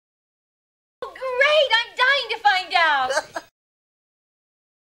 Great! I'm dying to find out!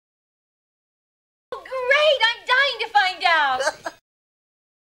 Great! I'm dying to find out!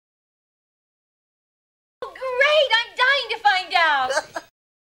 Great! I'm dying to find out!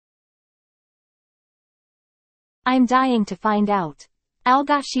 I'm dying to find out.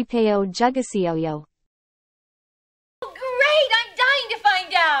 Alga 싶어요 죽으세요. Great! I'm dying to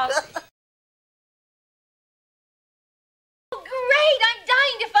find out! Great! I'm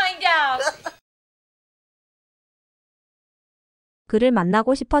dying to find out! 그를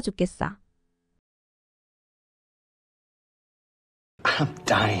만나고 싶어 죽겠어. I'm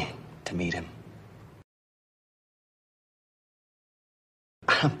dying to meet him.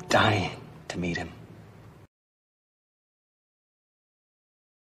 I'm dying to meet him.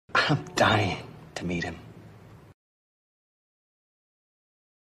 I'm dying to meet him.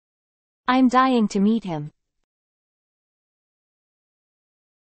 I'm dying to meet him.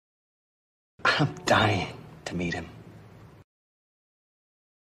 I'm dying to meet him.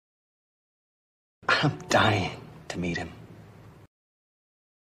 I'm dying to meet him.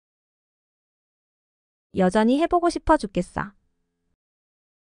 여전히 해보고 싶어 죽겠어.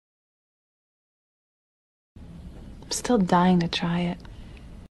 I'm still dying to try it.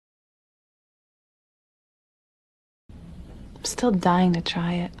 I'm still dying to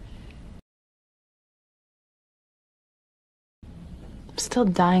try it. I'm still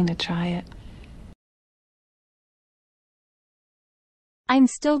dying to try it. I'm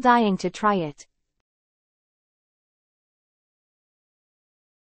still dying to try it.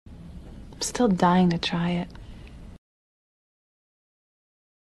 I'm still dying to try it.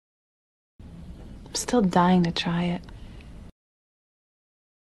 I'm still dying to try it.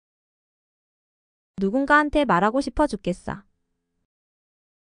 누군가한테 말하고 싶어 죽겠어.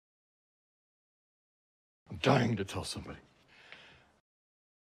 I'm dying to tell somebody.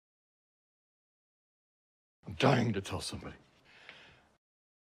 I'm dying to tell somebody.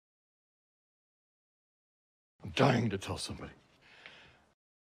 I'm dying to tell somebody.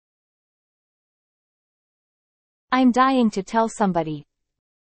 I'm dying to tell somebody.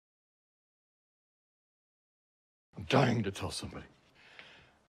 I'm dying to tell somebody.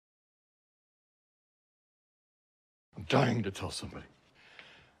 I'm dying to tell somebody.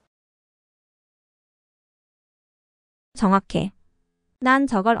 정확해. 난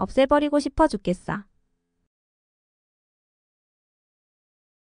저걸 없애버리고 싶어 죽겠어.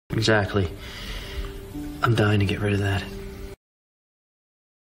 Exactly. I'm dying to get rid of that.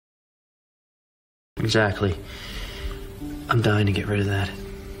 Exactly. I'm dying to get rid of that.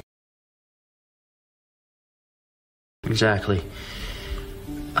 Exactly.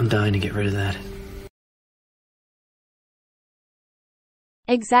 I'm dying to get rid of that.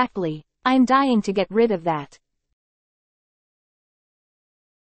 Exactly. I'm dying to get rid of that.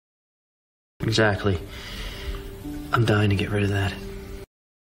 Exactly. I'm dying to get rid of that.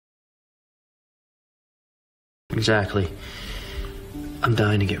 Exactly. I'm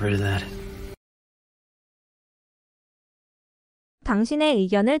dying to get rid of that. 당신의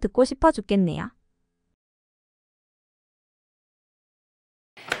의견을 듣고 싶어 죽겠네요.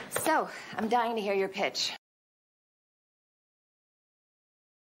 So, I'm dying to hear your pitch.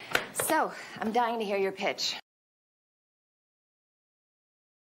 So, I'm dying to hear your pitch.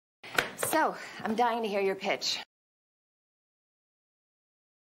 So, I'm dying to hear your pitch.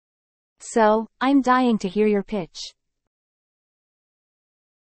 So, I'm dying to hear your pitch.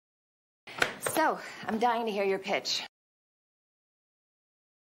 So, I'm dying to hear your pitch.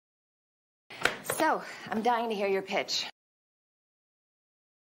 So, I'm dying to hear your pitch.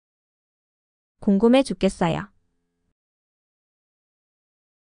 궁금해 죽겠어요.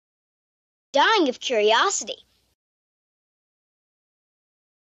 Dying of curiosity.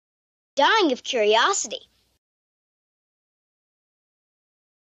 Dying of curiosity.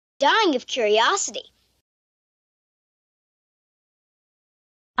 Dying of curiosity.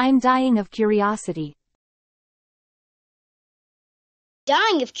 I'm dying of curiosity.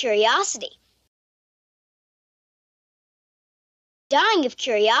 Dying of curiosity. Dying of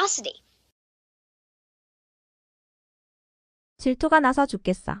curiosity. 질투가 나서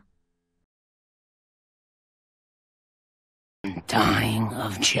죽겠어. Dying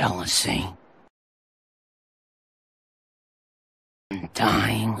of jealousy.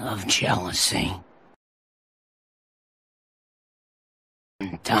 Dying of jealousy.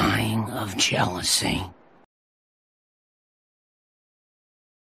 Dying of jealousy.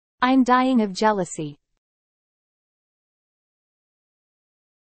 I'm dying of jealousy.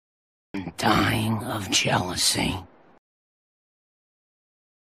 Dying of jealousy.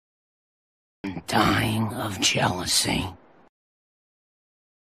 Dying of jealousy.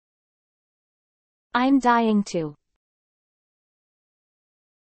 I'm dying to.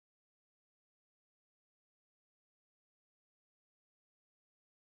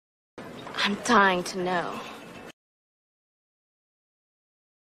 I'm dying to know.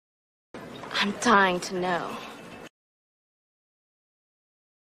 I'm dying to know.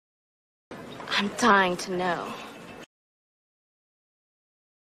 I'm dying to know.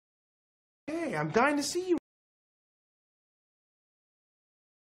 Hey, I'm dying to see you.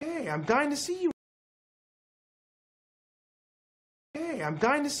 Hey, I'm dying to see you. Hey, I'm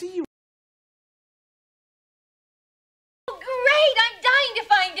dying to see you. Oh, great! I'm dying to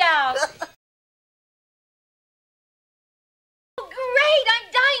find out! Oh, great! I'm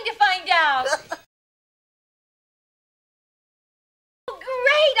dying to find out! Oh,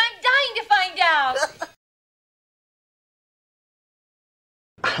 great! I'm dying to find out!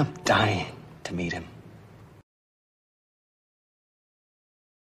 I'm dying to meet him.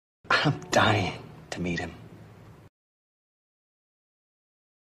 I'm dying to meet him.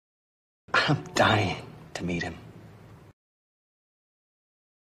 I'm dying to meet him.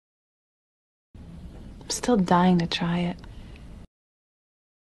 I'm still dying to try it.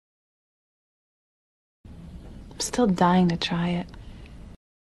 I'm still dying to try it.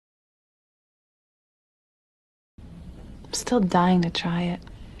 I'm still dying to try it.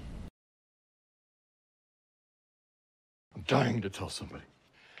 I'm dying to tell somebody.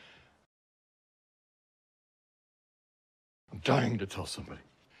 I'm dying to tell somebody.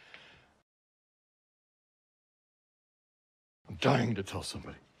 I'm dying to tell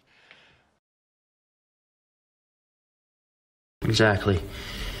somebody. Exactly.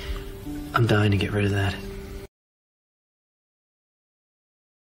 I'm dying to get rid of that.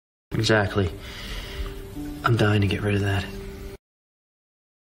 Exactly. I'm dying to get rid of that.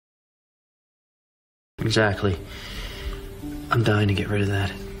 Exactly. I'm dying to get rid of that.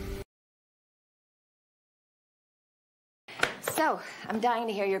 So, I'm dying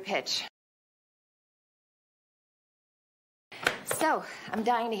to hear your pitch. So, I'm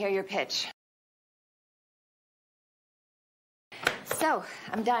dying to hear your pitch. So,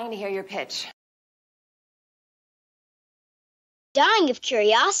 I'm dying to hear your pitch. Dying of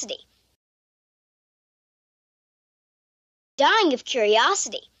curiosity. Dying of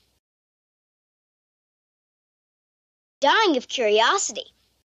curiosity. Dying of curiosity.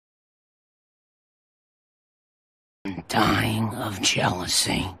 Dying of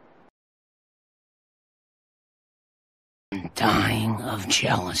jealousy. Dying of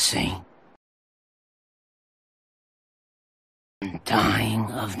jealousy.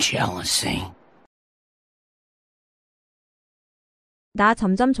 Dying of jealousy. 나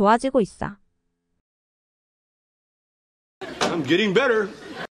점점 좋아지고 있어. I'm getting better.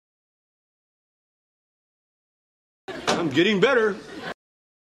 I'm getting better.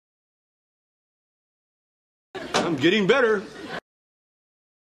 I'm getting better.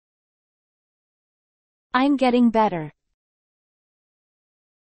 I'm getting better.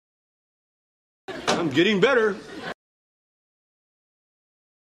 I'm getting better.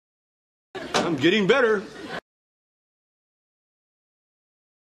 I'm getting better.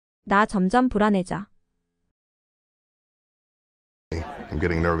 나 점점 불안해져. I'm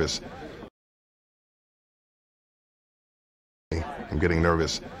getting nervous. I'm getting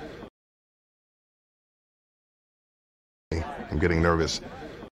nervous. I'm getting nervous.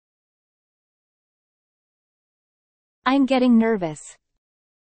 I'm getting nervous.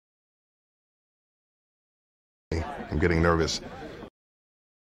 I'm getting nervous.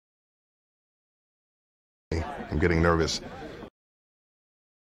 I'm getting nervous.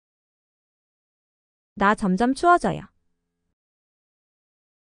 나 점점 추워져요.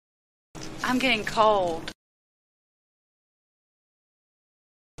 I'm getting cold.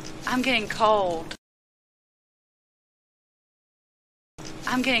 I'm getting cold.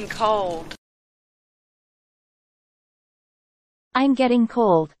 I'm getting cold. I'm getting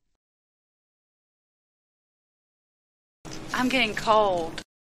cold. I'm getting cold.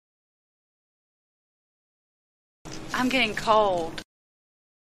 I'm getting cold.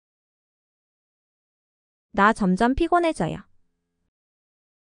 나 점점 피곤해져요.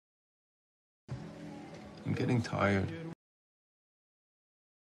 I'm getting tired.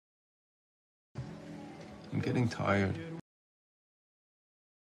 I'm getting tired.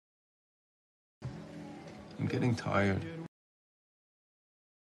 I'm getting tired.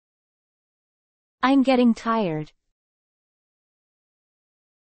 I'm getting tired.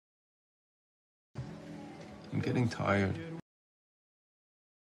 I'm getting tired.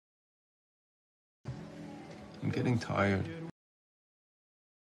 I'm getting tired.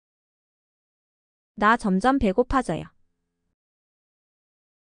 나 점점 배고파져요.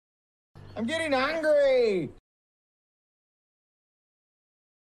 I'm getting hungry.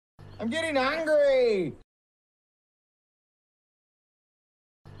 I'm getting hungry.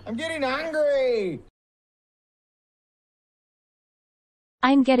 I'm getting hungry.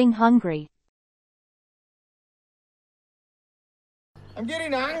 I'm getting hungry. I'm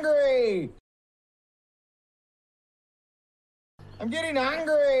getting hungry. I'm getting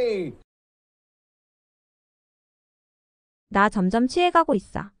hungry. 나 점점 취해가고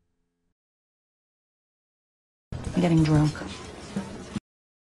있어. I'm getting drunk.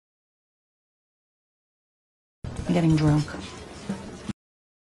 I'm getting drunk.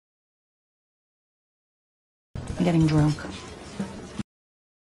 I'm getting drunk.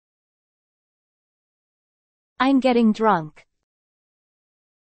 I'm getting drunk.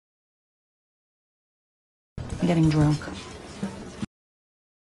 I'm getting drunk.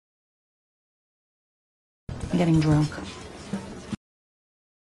 I'm getting drunk.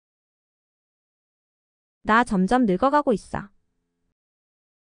 나 점점 늙어가고 있어.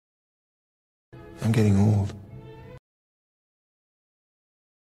 I'm getting old.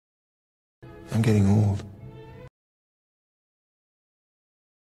 I'm getting old.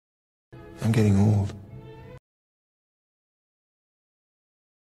 I'm getting old.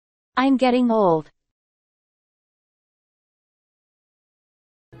 I'm getting old.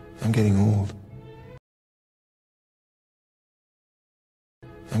 I'm getting old.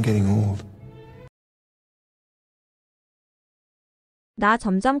 I'm getting old. 나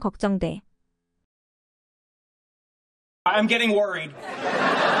점점 걱정돼. I'm getting worried.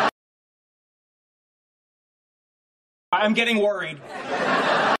 I'm getting worried.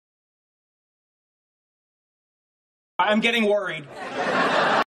 I'm getting worried.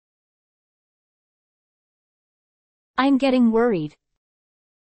 I'm getting worried.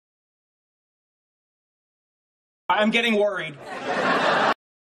 I'm getting worried.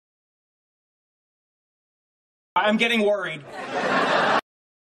 I'm getting worried.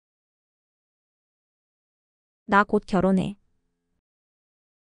 나 곧 결혼해.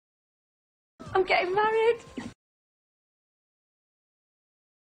 I'm getting married.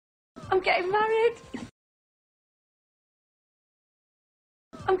 I'm getting married.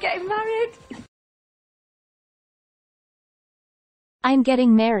 I'm getting married. I'm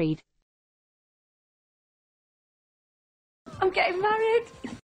getting married. I'm getting married.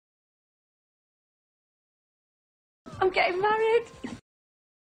 I'm getting married.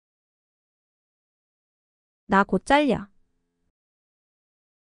 나 곧 잘려.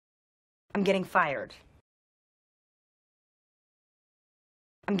 I'm getting fired.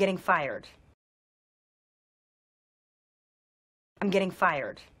 I'm getting fired. I'm getting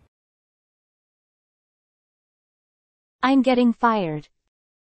fired. I'm getting fired.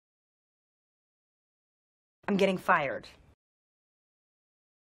 I'm getting fired.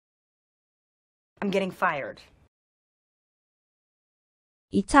 I'm getting fired.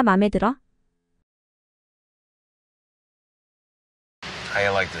 이 차 맘에 들어? How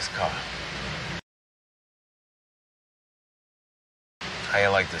you like this car? How you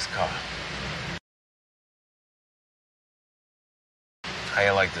like this car? How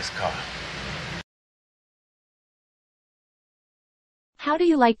you like this car? How do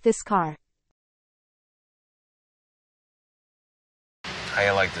you like this car? How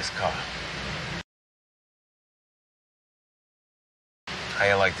you like this car? How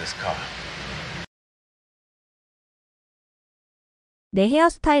you like this car? 내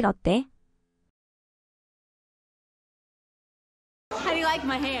헤어스타일 어때? How do you like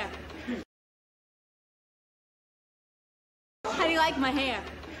my hair? How do you like my hair?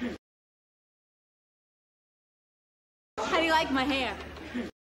 How do you like my hair?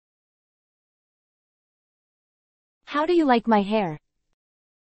 How do you like my hair?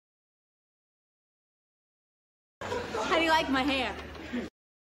 How do you like my hair?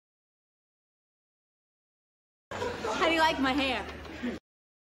 How do you like my hair?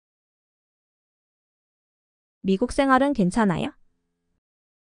 미국 생활은 괜찮아요?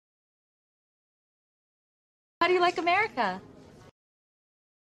 How do you like America?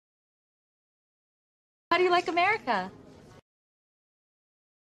 How do you like America?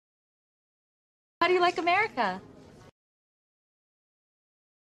 How do you like America?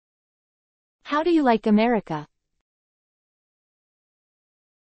 How do you like America?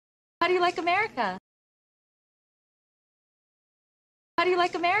 How do you like America? How do you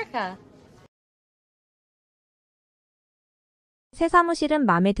like America? 새 사무실은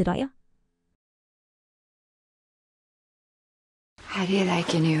마음에 들어요? How do you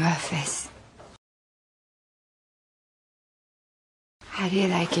like your new office? How do you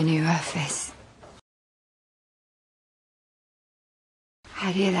like your new office?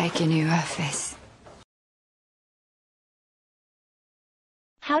 How do you like your new office?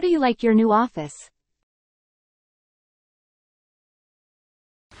 How do you like your new office?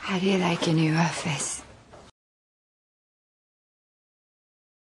 How do you like your new office?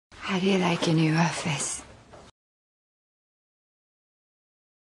 How do you like your new office?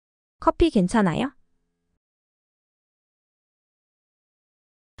 커피 괜찮아요?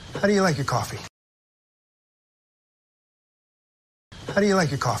 How do you like your coffee? How do you like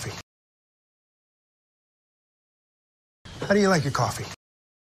your coffee? How do you like your coffee?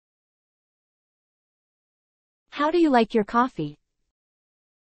 How do you like your coffee?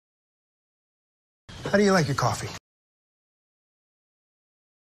 How do you like your coffee?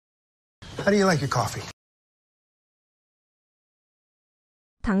 How do you like your coffee?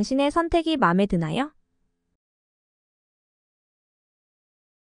 당신의 선택이 마음에 드나요?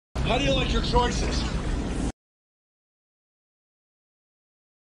 How do you like your choices?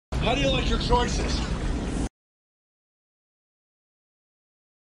 How do you like your choices?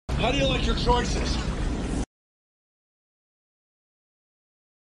 How do you like your choices?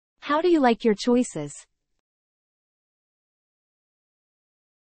 How do you like your choices?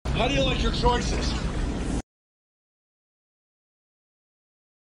 How do you like your choices?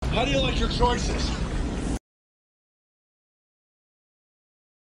 How do you like your choices?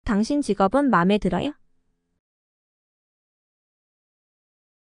 당신 직업은 마음에 들어요?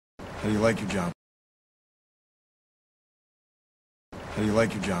 How do you like your job? How do you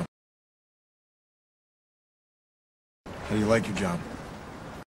like your job? How do you like your job?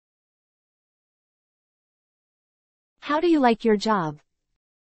 How do you like your job?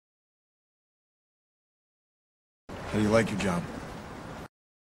 How do you like your job?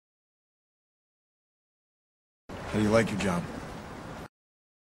 How do you like your job?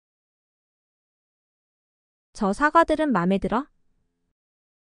 저 사과들은 마음에 들어?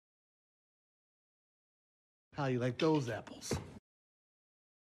 How you like those apples?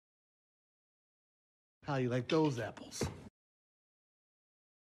 How you like those apples?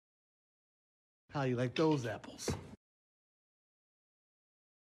 How you like those apples?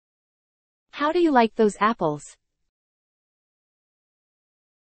 How do you like those apples?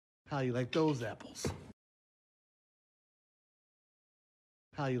 How you like those apples?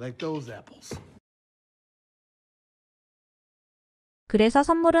 How you like those apples? 그래서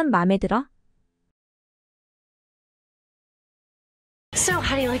선물은 마음에 들어? So,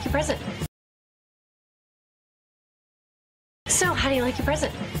 how do you like your present? So, how do you like your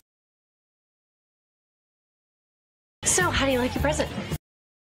present? So, how do you like your present?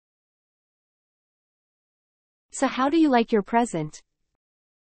 So how do you like your present?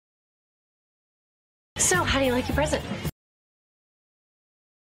 So, how do you like your present?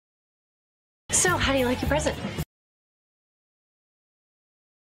 So, how do you like your present?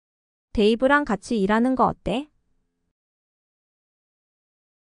 데이브랑 같이 일하는 거 어때?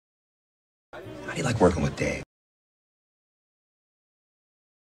 How do you like working with Dave?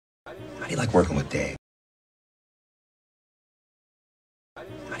 How do you like working with Dave?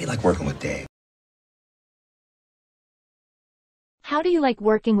 How do you like working with Dave? How do you like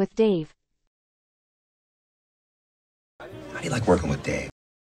working with Dave? How do you like working with Dave?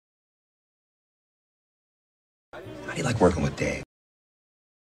 How do you like working with Dave?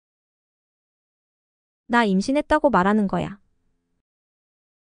 나 임신했다고 말하는 거야.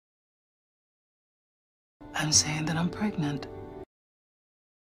 I'm saying that I'm pregnant.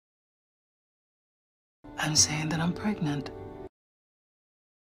 I'm saying that I'm pregnant.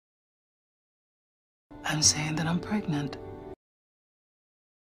 I'm saying that I'm pregnant.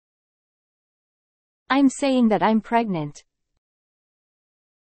 I'm saying that I'm pregnant.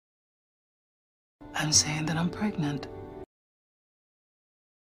 I'm saying that I'm pregnant.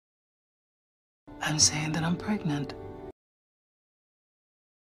 I'm saying that I'm pregnant.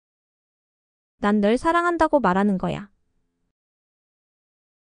 난 널 사랑한다고 말하는 거야.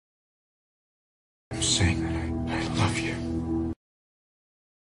 I'm saying that I love you.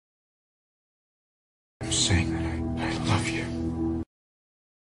 I'm saying that I love you.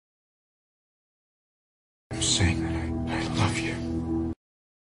 I'm saying that I love you.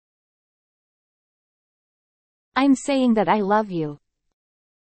 I'm saying that I love you.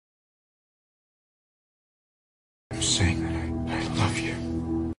 I'm saying that I love you.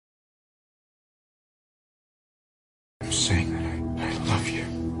 I'm saying that I love you.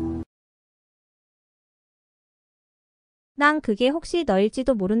 난 그게 혹시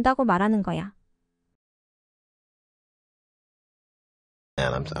너일지도 모른다고 말하는 거야.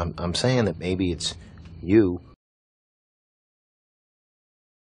 And I'm saying that maybe it's you.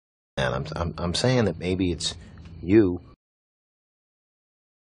 And I'm saying that maybe it's you.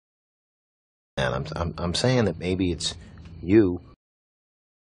 And I'm saying that maybe it's you.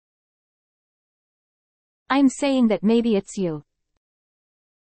 I'm saying that maybe it's you.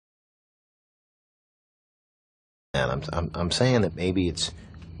 And I'm saying that maybe it's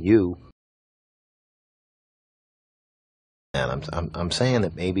you. And I'm saying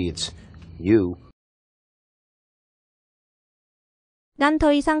that maybe it's you. 난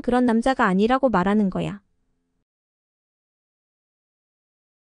더 이상 그런 남자가 아니라고 말하는 거야.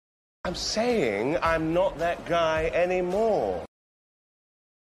 I'm saying I'm not that guy anymore.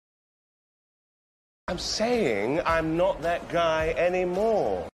 I'm saying I'm not that guy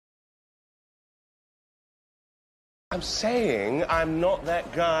anymore. I'm saying I'm not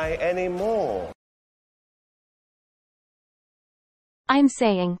that guy anymore. I'm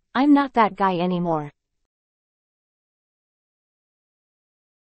saying, I'm not that guy anymore.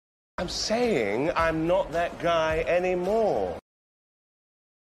 I'm saying I'm not that guy anymore.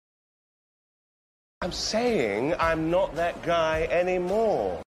 I'm saying I'm not that guy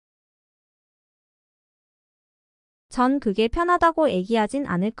anymore. 전 그게 편하다고 얘기하진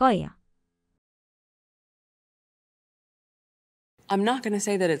않을 거예요. I'm not going to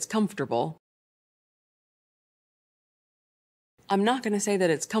say that it's comfortable. I'm not going to say that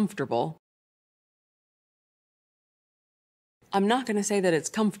it's comfortable. I'm not going to say that it's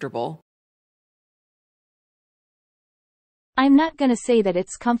comfortable. I'm not going to say that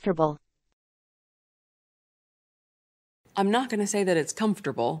it's comfortable. I'm not going to say that it's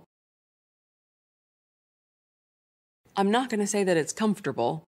comfortable. I'm not going to say that it's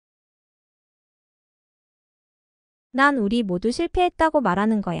comfortable. 난 우리 모두 실패했다고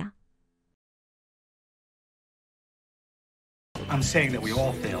말하는 거야. I'm saying that we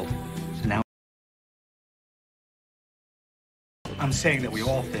all failed. So now I'm saying that we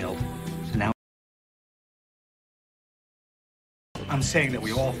all failed. So now I'm saying that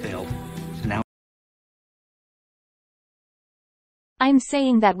we all failed. I'm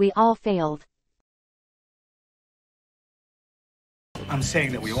saying that we all failed. I'm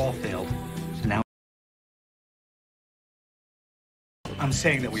saying that we all failed. Now. I'm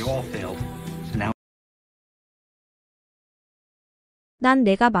saying that we all failed. Now. 난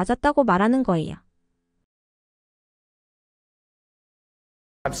내가 맞았다고 말하는 거예요.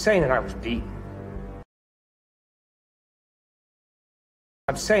 I'm saying that I was beat.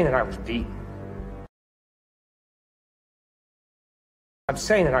 I'm saying that I was beat. I'm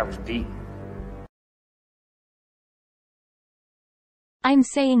saying that I was beat. I'm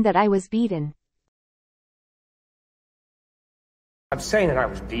saying that I was beaten. I'm saying that I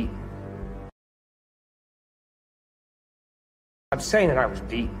was beat. I'm saying that I was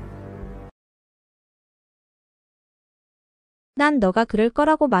beat. 난 너가 그럴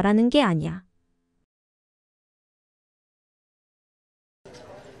거라고 말하는 게 아니야.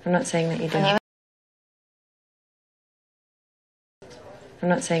 I'm not saying that you do. I'm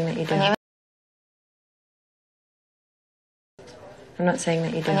not saying that you do. I'm not saying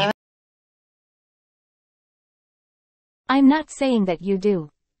that you do. I'm not saying that you do.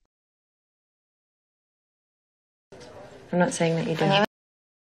 I'm not saying that you do.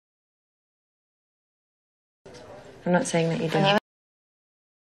 I'm not saying that you do.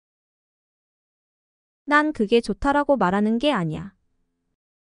 난 그게 좋다라고 말하는 게 아니야.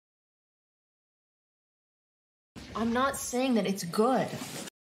 I'm not saying that it's good.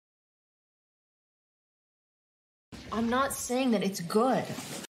 I'm not saying that it's good.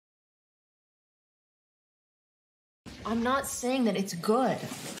 I'm not saying that it's good.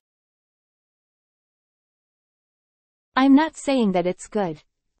 I'm not saying that it's good.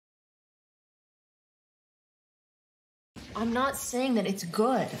 I'm not saying that it's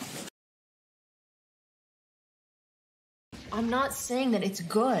good. I'm not saying that it's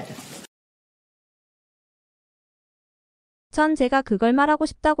good. 전 제가 그걸 말하고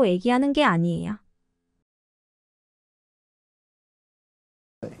싶다고 얘기하는 게 아니에요.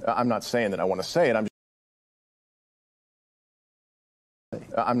 I'm not saying that I want to say it.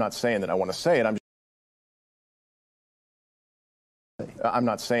 I'm not saying that I want to say it. I'm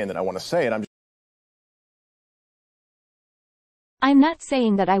not saying that I want to say it. I'm not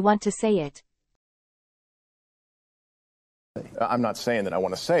saying that I want to say it. I'm not saying that I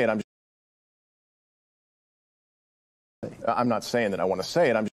want to say it. I'm not saying that I want to say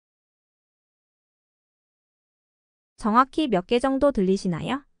it. 정확히 몇 개 정도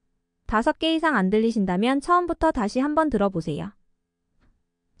들리시나요? 5개 이상 안 들리신다면 처음부터 다시 한번 들어보세요.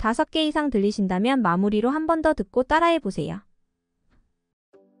 5개 이상 들리신다면 마무리로 한 번 더 듣고 따라해 보세요.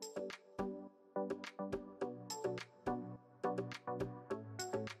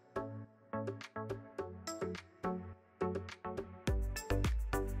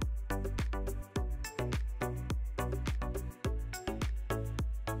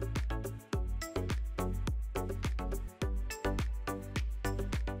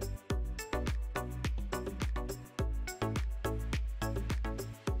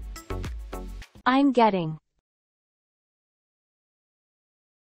 I'm getting.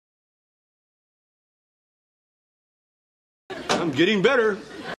 I'm getting better.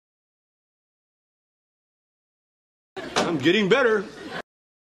 I'm getting better.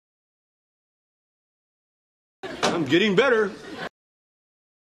 I'm getting better.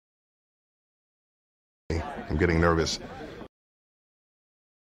 I'm getting nervous.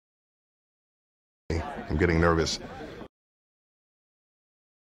 I'm getting nervous.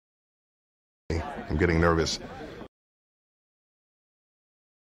 I'm getting nervous.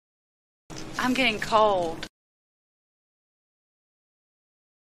 I'm getting cold.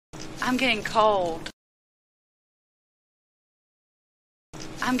 I'm getting cold.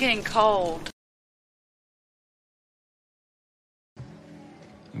 I'm getting cold.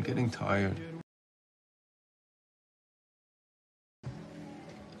 I'm getting tired.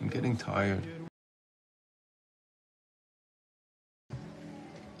 I'm getting tired.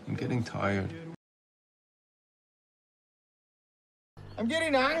 I'm getting tired. I'm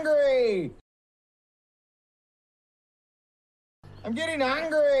getting angry. I'm getting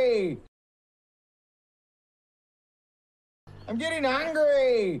angry. I'm getting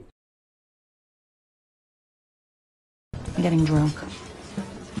angry. I'm getting drunk.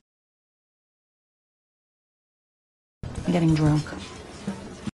 I'm getting drunk.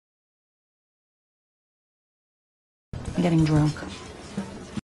 I'm getting drunk.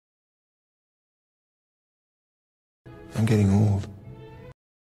 I'm getting old.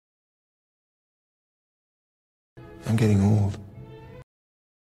 I'm getting old.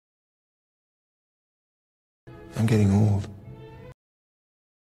 I'm getting old.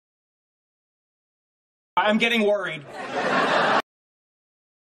 I'm getting worried.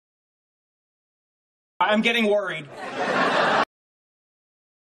 I'm getting worried.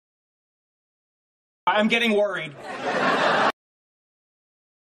 I'm getting worried.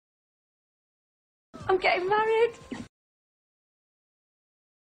 I'm getting married.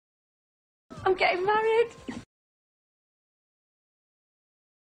 I'm getting married.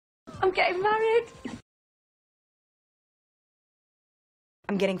 I'm getting married.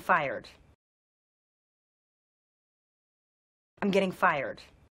 I'm getting fired. I'm getting fired.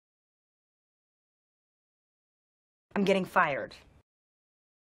 I'm getting fired.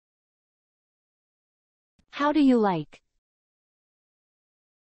 How do you like?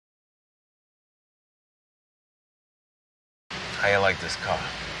 How you like this car?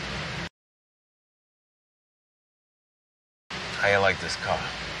 How you like this car?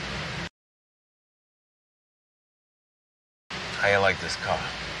 How you like this car?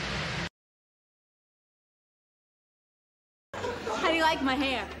 How do you like my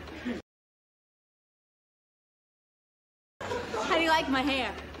hair? How do you like my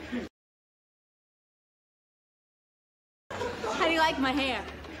hair? How do you like my hair?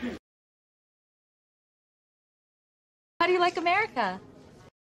 How do you like America?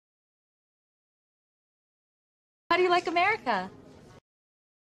 How do you like America?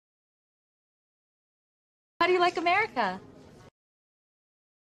 How do you like America?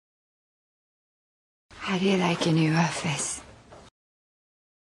 How do you like your new office?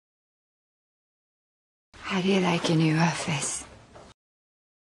 How do you like your new office?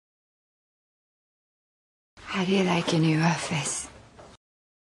 How do you like your new office?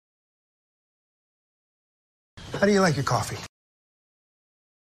 How do you like your coffee?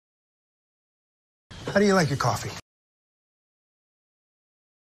 How do you like your coffee?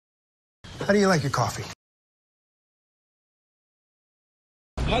 How do you like your coffee?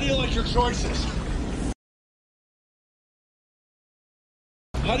 How do you like your choices?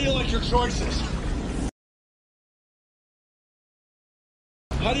 How do you like your choices?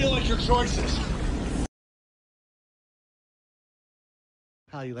 How do you like your choices?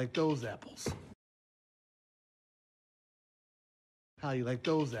 How do you like those apples? How do you like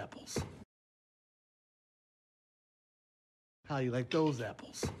those apples? How do you like those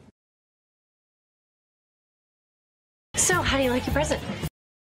apples? So, how do you like your present?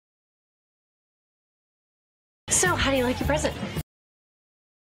 So, how do you like your present?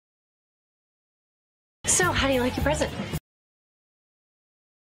 So, how do you like your present?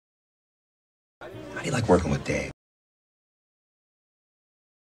 How do you like working with Dave?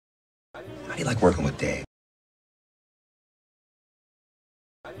 How do you like working with Dave?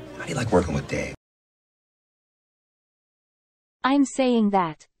 How do you like working with Dave? I'm saying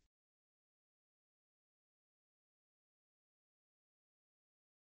that.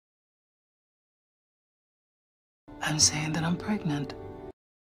 I'm saying that I'm pregnant.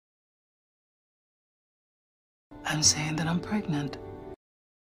 I'm saying that I'm pregnant.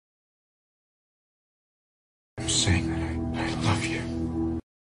 I'm saying that I love you.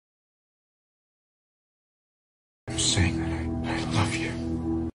 I'm saying that I love you.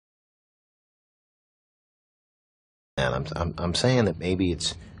 And I'm saying that maybe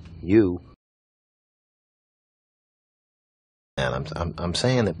it's you. And I'm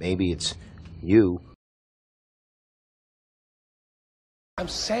saying that maybe it's you. I'm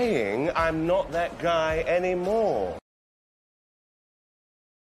saying I'm not that guy anymore.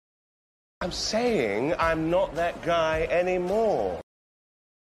 I'm saying I'm not that guy anymore.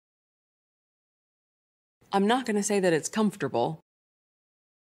 I'm not going to say that it's comfortable.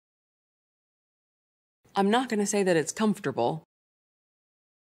 I'm not going to say that it's comfortable.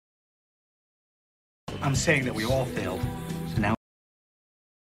 I'm saying that we all failed. So now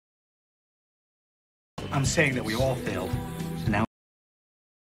I'm saying that we all failed. So now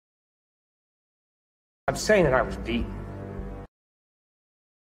I'm saying that I was beaten.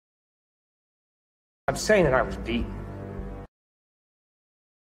 I'm saying that I was beaten.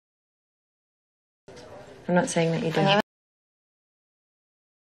 I'm not saying that you do.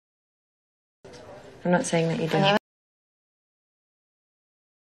 I'm not saying that you do.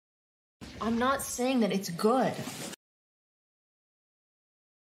 I'm not saying that it's good.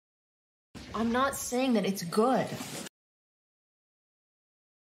 I'm not saying that it's good.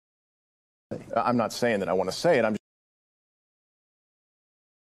 I'm not saying that I want to say it.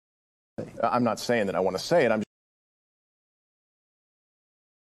 I'm not saying that I want to say it.